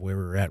summary of where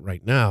we're at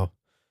right now.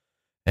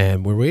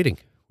 And we're waiting.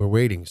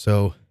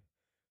 So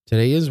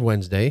today is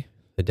Wednesday,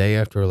 the day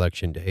after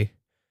Election Day.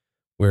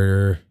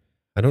 I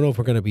don't know if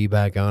we're going to be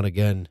back on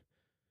again.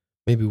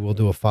 Maybe we'll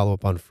do a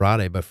follow-up on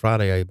Friday. But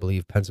Friday, I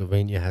believe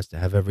Pennsylvania has to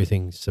have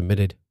everything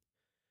submitted.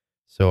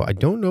 So I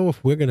don't know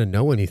if we're going to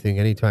know anything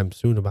anytime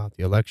soon about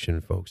the election,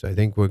 folks. I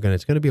think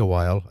it's going to be a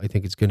while. I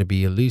think it's going to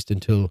be at least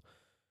until,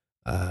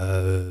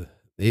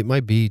 it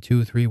might be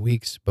 2-3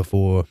 weeks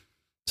before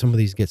some of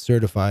these get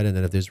certified. And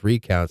then if there's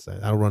recounts,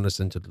 that'll run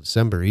us into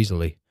December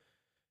easily.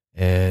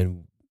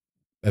 And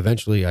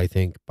eventually, I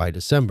think by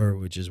December,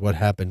 which is what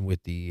happened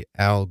with the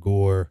Al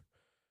Gore,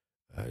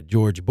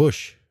 George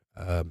Bush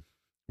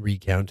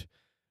recount,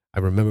 I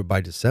remember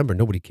by December,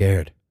 nobody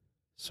cared.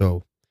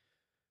 So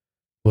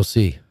we'll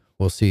see.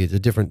 We'll see. It's a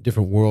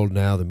different world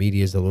now. The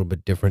media is a little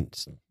bit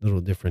different,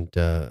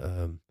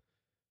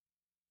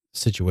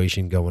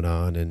 situation going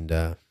on,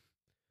 and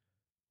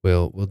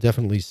we'll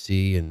definitely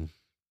see and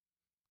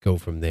go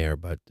from there.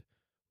 But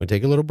we'll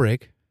take a little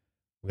break.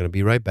 We're going to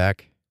be right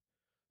back.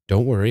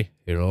 Don't worry.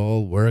 It'll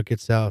all work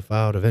itself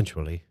out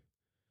eventually.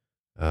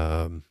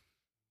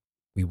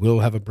 We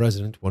will have a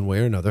president one way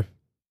or another,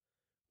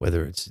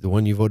 whether it's the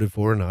one you voted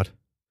for or not.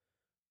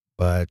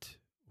 But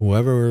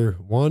whoever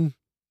won,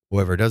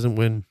 whoever doesn't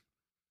win,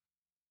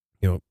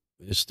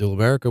 it's still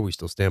America. We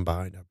still stand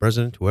behind our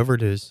president, whoever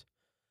it is,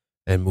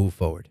 and move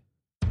forward.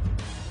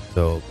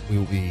 So we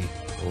will be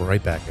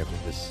right back after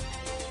this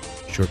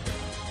short break.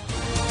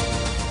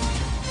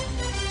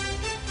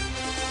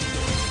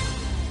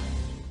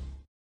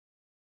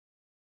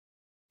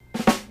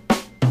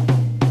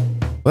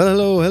 Well,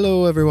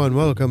 hello, everyone.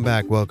 Welcome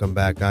back.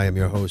 I am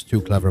your host, Too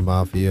Clever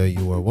Mafia.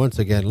 You are once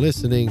again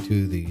listening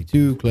to the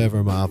Too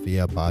Clever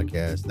Mafia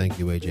podcast. Thank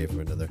you, AJ,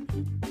 for another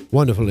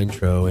wonderful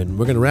intro. And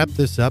we're going to wrap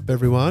this up,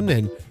 everyone.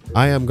 And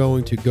I am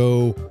going to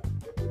go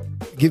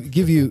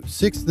give you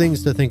 6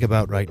 things to think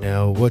about right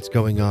now, what's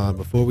going on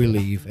before we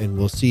leave, and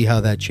we'll see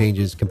how that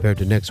changes compared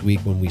to next week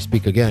when we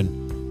speak again.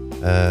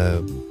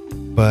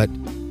 But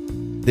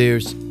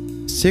there's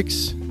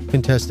 6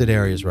 contested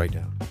areas right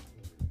now.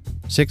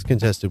 6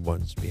 contested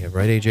ones. We have,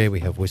 right, AJ?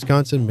 We have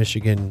Wisconsin,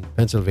 Michigan,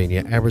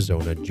 Pennsylvania,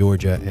 Arizona,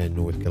 Georgia, and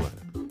North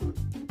Carolina.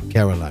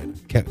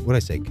 What did I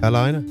say?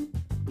 Carolina?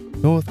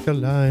 North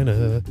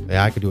Carolina.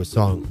 Yeah, I could do a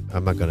song.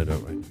 I'm not going to do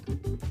it right now.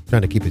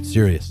 Trying to keep it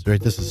serious,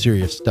 right? This is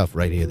serious stuff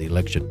right here, the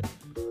election.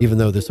 Even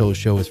though this whole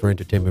show is for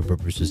entertainment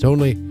purposes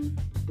only,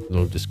 a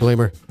little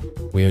disclaimer,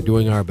 we are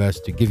doing our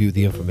best to give you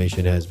the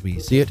information as we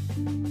see it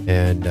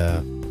and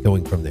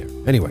going from there.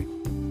 Anyway,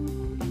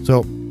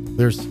 so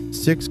there's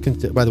 6,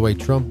 by the way,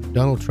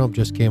 Donald Trump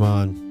just came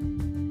on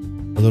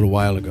a little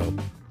while ago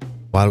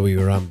while we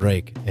were on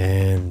break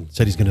and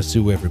said he's going to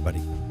sue everybody.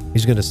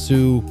 He's going to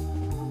sue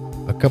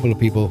a couple of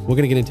people. We're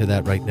going to get into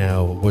that right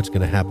now, what's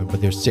going to happen,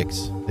 but there's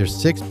 6. There's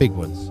 6 big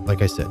ones,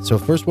 like I said. So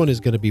first one is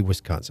going to be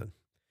Wisconsin.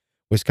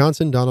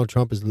 Wisconsin, Donald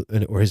Trump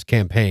or his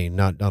campaign,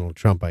 not Donald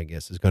Trump, I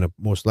guess, is going to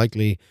most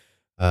likely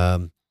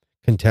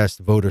contest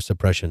voter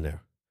suppression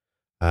there.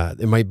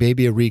 There might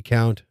maybe a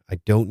recount. I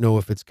don't know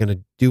if it's going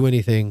to do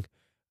anything.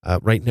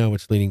 Right now,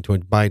 it's leaning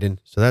toward Biden.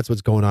 So that's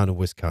what's going on in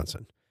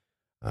Wisconsin.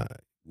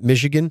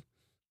 Michigan,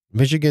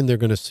 they're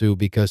going to sue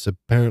because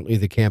apparently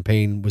the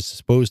campaign was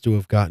supposed to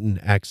have gotten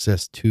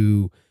access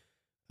to,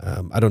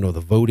 I don't know, the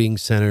voting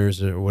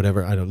centers or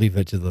whatever. I don't leave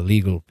that to the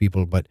legal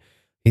people, but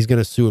he's going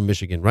to sue in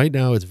Michigan. Right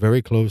now, it's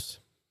very close.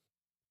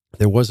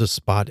 There was a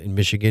spot in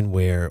Michigan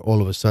where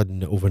all of a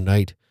sudden,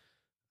 overnight,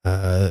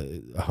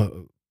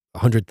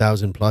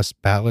 100,000 plus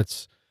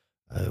ballots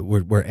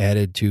were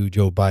added to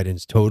Joe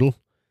Biden's total.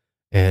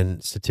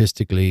 And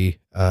statistically,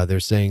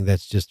 they're saying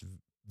that's just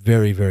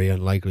very, very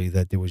unlikely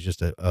that there was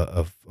just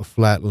a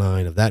flat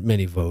line of that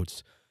many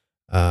votes.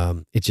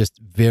 It's just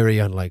very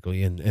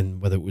unlikely.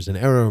 And whether it was an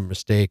error or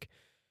mistake,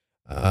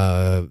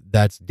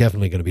 that's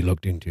definitely going to be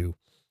looked into.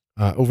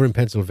 Over in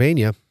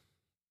Pennsylvania,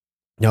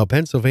 now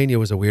Pennsylvania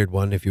was a weird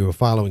one. If you were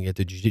following it,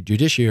 the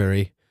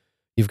judiciary,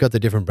 you've got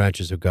the different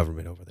branches of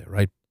government over there,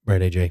 right?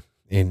 Right, AJ?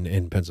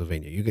 In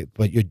Pennsylvania.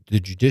 The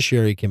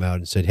judiciary came out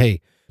and said,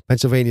 hey,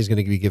 Pennsylvania is going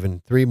to be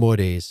given 3 more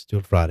days till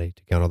Friday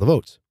to count all the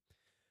votes.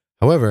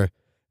 However,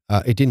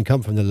 it didn't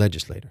come from the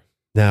legislator.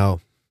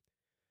 Now,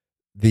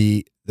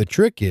 the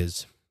trick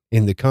is,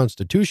 in the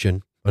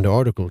Constitution, under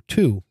Article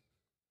 2,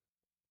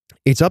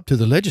 it's up to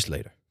the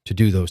legislator to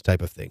do those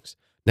type of things.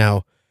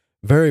 Now,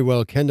 very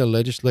well, can the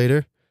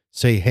legislator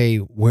say, hey,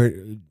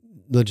 we're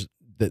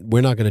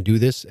not going to do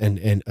this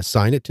and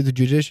assign it to the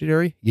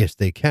judiciary? Yes,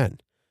 they can.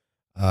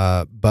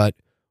 But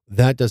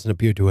that doesn't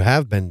appear to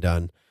have been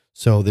done.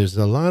 So there's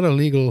a lot of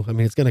legal,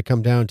 it's going to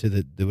come down to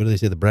the what do they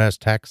say, the brass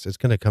tacks. It's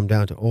going to come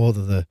down to all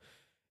of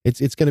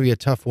it's going to be a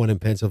tough one in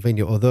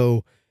Pennsylvania,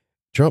 although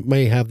Trump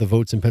may have the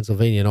votes in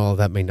Pennsylvania and all of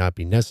that may not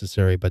be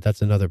necessary, but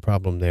that's another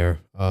problem there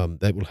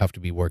that will have to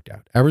be worked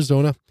out.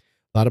 Arizona,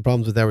 a lot of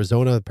problems with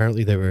Arizona.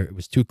 Apparently it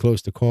was too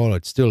close to call.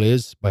 It still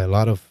is by a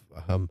lot of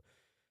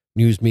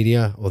news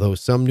media, although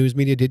some news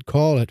media did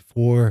call it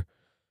for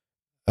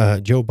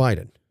Joe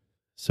Biden.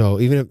 So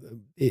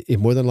even if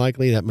more than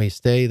likely that may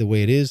stay the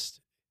way it is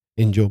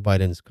in Joe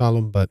Biden's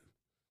column, but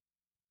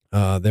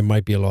there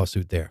might be a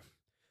lawsuit there.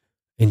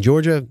 In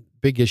Georgia,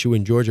 big issue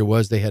in Georgia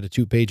was they had a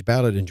 2-page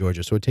ballot in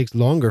Georgia, so it takes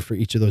longer for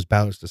each of those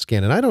ballots to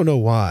scan. And I don't know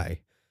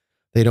why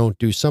they don't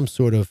do some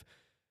sort of,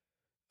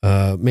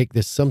 make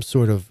this some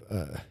sort of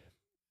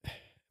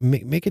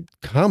make it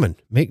common.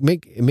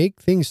 Make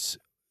things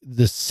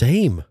the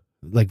same.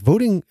 Like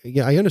voting,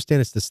 yeah, I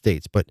understand it's the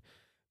states, but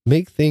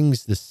make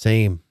things the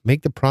same.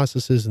 Make the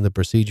processes and the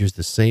procedures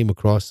the same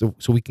across, so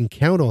we can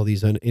count all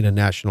these in a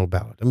national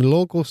ballot. I mean,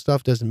 local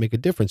stuff doesn't make a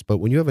difference, but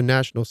when you have a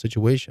national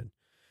situation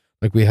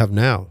like we have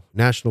now,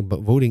 national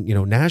voting,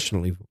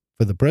 nationally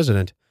for the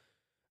president,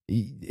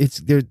 it's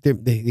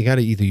they got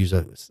to either use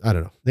I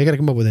don't know, they got to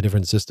come up with a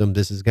different system.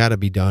 This has got to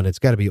be done. It's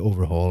got to be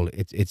overhauled.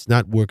 It's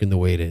not working the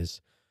way it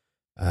is.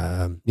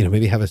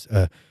 Maybe have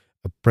a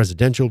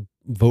presidential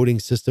voting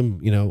system,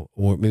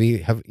 or maybe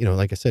have,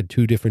 like I said,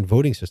 two different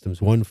voting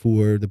systems, one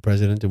for the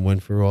president and one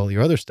for all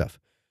your other stuff.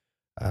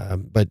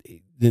 But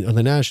on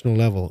the national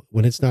level,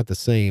 when it's not the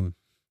same,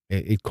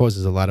 it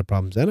causes a lot of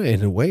problems. And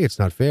in a way, it's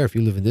not fair. If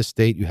you live in this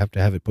state, you have to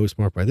have it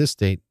postmarked by this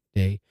state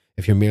day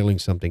if you're mailing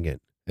something in.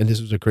 And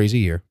this was a crazy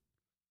year.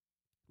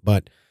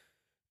 But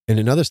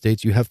in other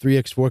states, you have 3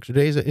 extra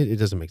days. It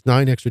doesn't make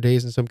 9 extra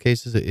days in some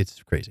cases.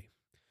 It's crazy.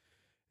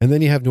 And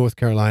then you have North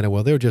Carolina.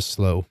 Well, they're just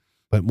slow,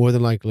 but more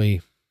than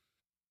likely,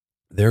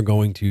 they're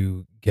going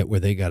to get where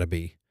they got to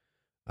be.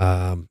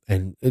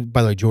 And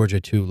by the way, Georgia,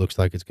 too, looks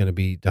like it's going to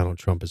be Donald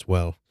Trump as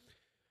well.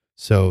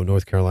 So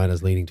North Carolina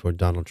is leaning toward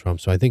Donald Trump.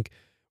 So I think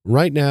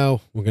right now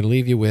we're going to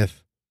leave you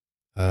with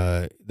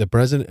the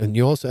president. And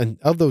you also, and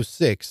of those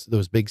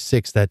big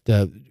 6,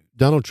 that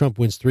Donald Trump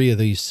wins 3 of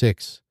these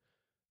 6,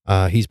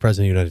 he's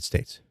president of the United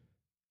States.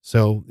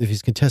 So if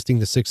he's contesting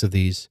the 6 of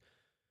these,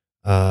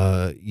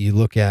 you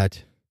look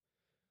at,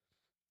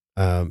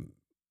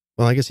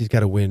 well, I guess he's got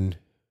to win.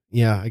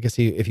 Yeah, I guess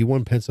if he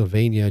won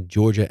Pennsylvania,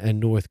 Georgia, and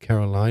North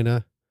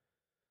Carolina,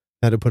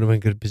 that'd put him in a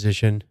good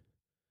position.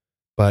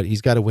 But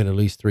he's got to win at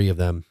least 3 of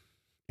them.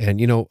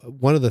 And,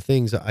 one of the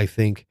things I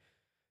think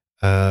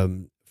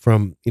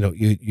from,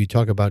 you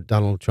talk about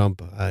Donald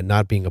Trump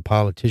not being a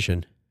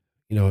politician.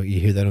 You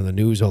hear that on the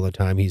news all the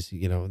time. He's,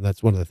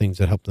 that's one of the things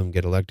that helped him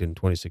get elected in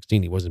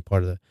 2016. He wasn't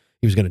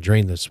he was going to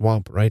drain the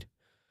swamp, right?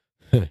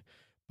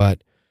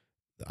 But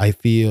I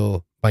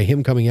feel by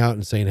him coming out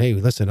and saying, hey,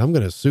 listen, I'm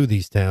going to sue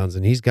these towns,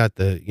 and he's got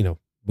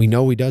we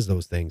know he does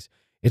those things.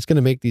 It's going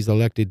to make these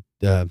elected,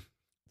 the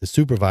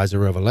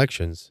supervisor of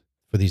elections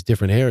for these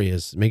different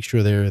areas, make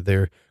sure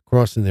they're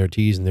crossing their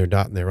T's and they're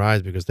dotting their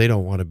I's, because they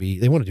want to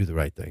do the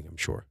right thing, I'm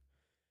sure.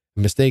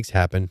 Mistakes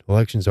happen.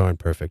 Elections aren't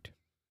perfect.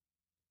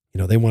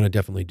 They want to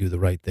definitely do the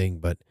right thing,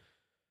 but,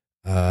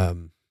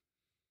 some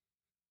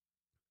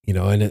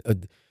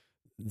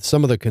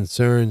of the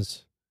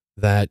concerns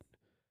that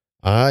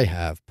I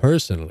have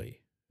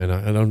personally, and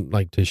I don't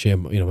like to share,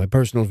 my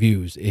personal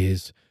views,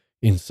 is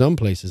in some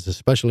places,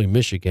 especially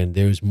Michigan,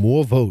 there's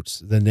more votes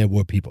than there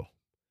were people.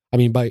 I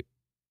mean, by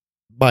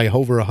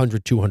over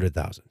 100,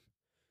 200,000.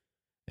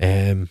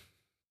 And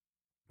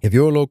if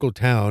your local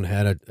town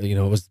had it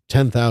was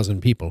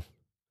 10,000 people,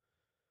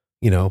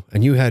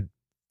 and you had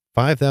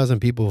 5,000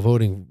 people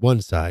voting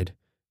one side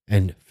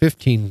and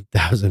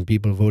 15,000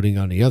 people voting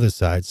on the other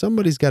side,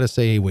 somebody's got to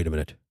say, hey, wait a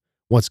minute,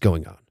 what's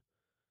going on?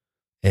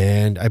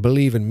 And I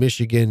believe in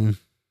Michigan,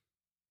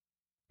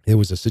 there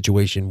was a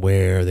situation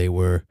where they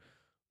were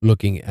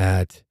looking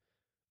at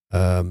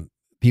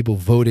people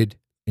voted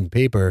in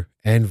paper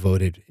and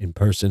voted in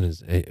person,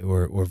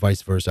 or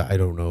vice versa. I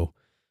don't know.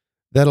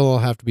 That'll all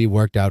have to be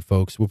worked out,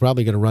 folks. We're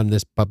probably going to run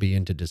this puppy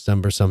into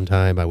December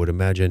sometime. I would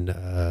imagine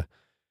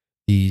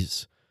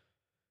these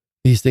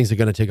things are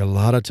going to take a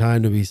lot of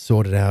time to be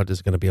sorted out.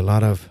 There's going to be a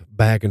lot of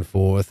back and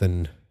forth.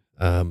 And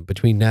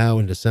between now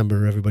and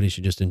December, everybody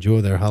should just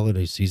enjoy their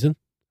holiday season.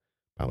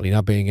 Probably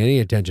not paying any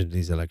attention to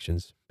these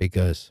elections,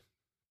 because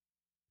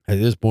at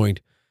this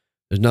point,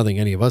 there's nothing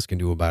any of us can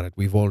do about it.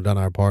 We've all done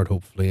our part,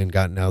 hopefully, and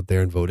gotten out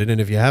there and voted.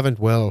 And if you haven't,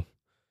 well,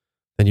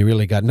 then you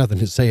really got nothing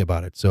to say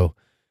about it. So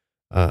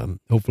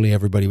hopefully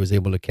everybody was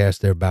able to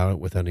cast their ballot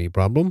without any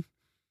problem.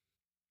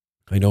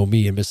 I know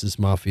me and Mrs.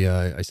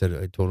 Mafia, I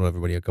told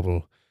everybody a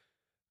couple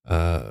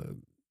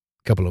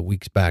of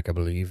weeks back, I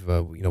believe,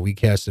 we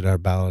casted our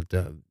ballot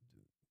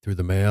through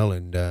the mail,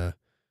 and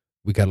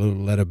we got a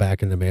little letter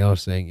back in the mail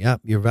saying, yeah,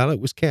 your ballot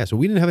was cast. So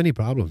we didn't have any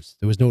problems.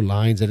 There was no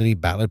lines at any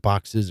ballot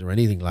boxes or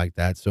anything like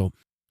that. So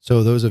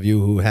those of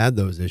you who had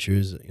those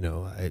issues,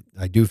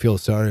 I do feel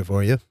sorry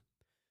for you.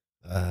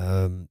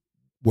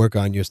 Work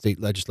on your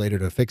state legislator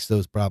to fix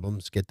those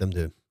problems, get them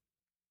to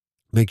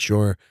make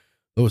sure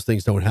those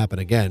things don't happen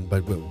again.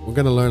 But we're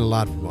going to learn a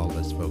lot from all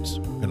this, folks.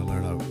 We're going to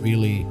learn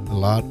a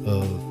lot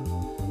of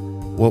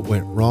what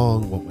went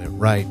wrong, what went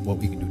right, what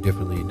we can do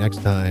differently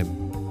next time.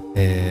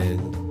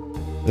 And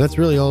that's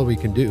really all we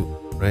can do,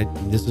 right?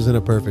 This isn't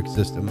a perfect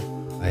system,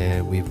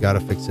 and we've got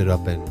to fix it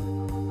up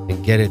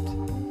and get it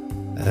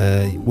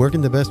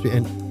working the best.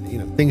 And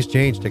things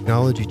change,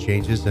 technology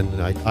changes,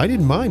 and I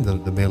didn't mind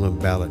the mail-in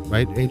ballot,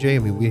 right, AJ? I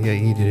mean,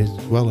 he did his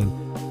as well, and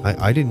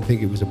I didn't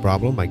think it was a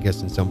problem. I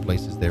guess in some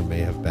places there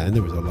may have been.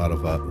 There was a lot of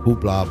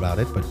hoopla about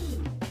it, but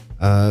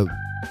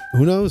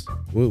who knows?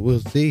 We'll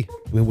see.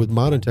 I mean, with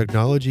modern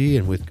technology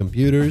and with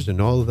computers and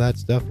all of that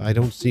stuff, I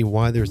don't see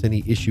why there's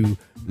any issue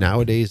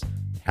nowadays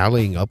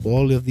tallying up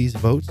all of these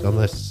votes,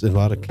 unless in a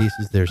lot of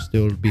cases they're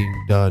still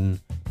being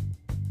done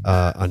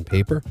on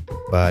paper,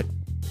 but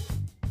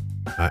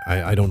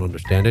I don't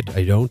understand it.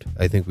 I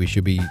think we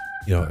should be,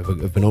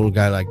 if an old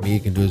guy like me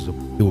can do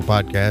a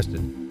podcast,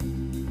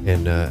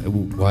 and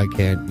why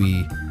can't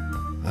we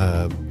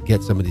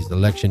get some of these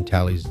election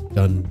tallies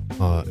done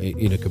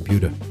in a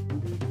computer,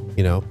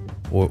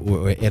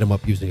 or add them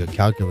up using a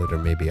calculator,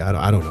 maybe.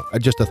 I don't know.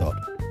 Just a thought.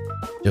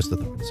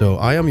 So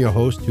I am your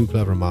host, Too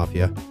Clever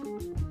Mafia.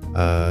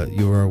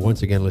 You are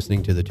once again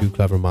listening to the Too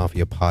Clever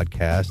Mafia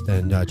podcast,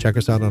 and check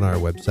us out on our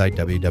website,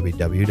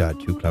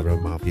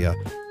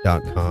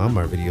 www.tooclevermafia.com.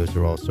 Our videos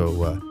are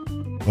also,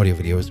 audio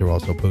videos are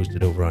also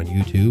posted over on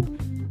YouTube.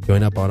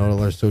 Join up on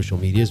all our social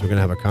medias. We're going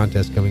to have a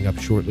contest coming up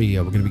shortly.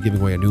 We're going to be giving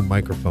away a new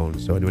microphone,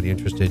 so anybody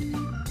interested,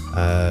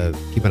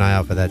 keep an eye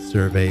out for that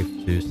survey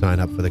to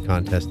sign up for the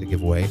contest to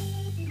give away.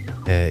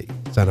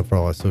 Sign up for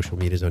all our social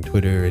medias on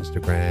Twitter,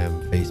 Instagram,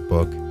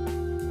 Facebook,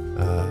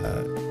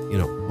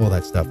 all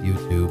that stuff,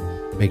 YouTube.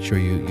 Make sure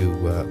you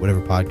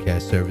whatever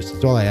podcast service.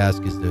 It's all I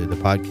ask is the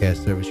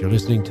podcast service you're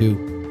listening to.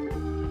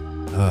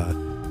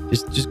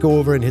 Just go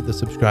over and hit the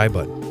subscribe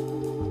button.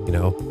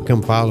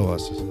 Come follow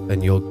us,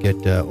 and you'll get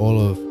all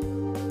of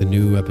the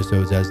new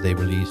episodes as they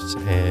release.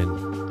 And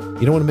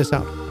you don't want to miss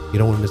out. You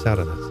don't want to miss out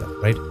on that stuff,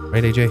 right?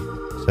 Right, AJ?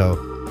 So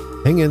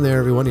hang in there,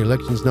 everyone. The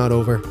election's not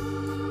over.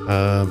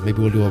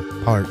 Maybe we'll do a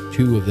part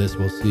 2 of this.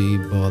 We'll see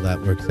how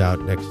that works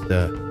out next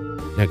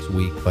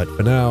week. But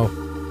for now,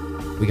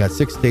 we got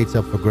 6 states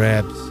up for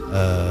grabs,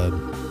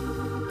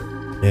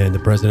 and the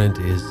president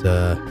is,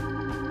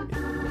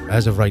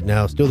 as of right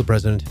now, still the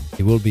president.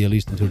 He will be at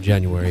least until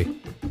January,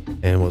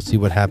 and we'll see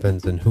what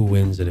happens and who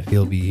wins, and if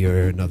he'll be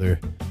here another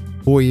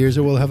 4 years,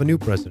 or we'll have a new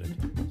president.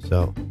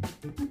 So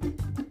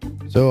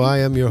I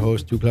am your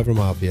host, Too Clever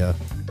Mafia,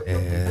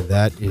 and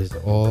that is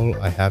all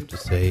I have to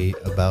say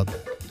about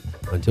that.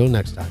 Until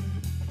next time,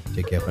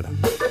 take care for now.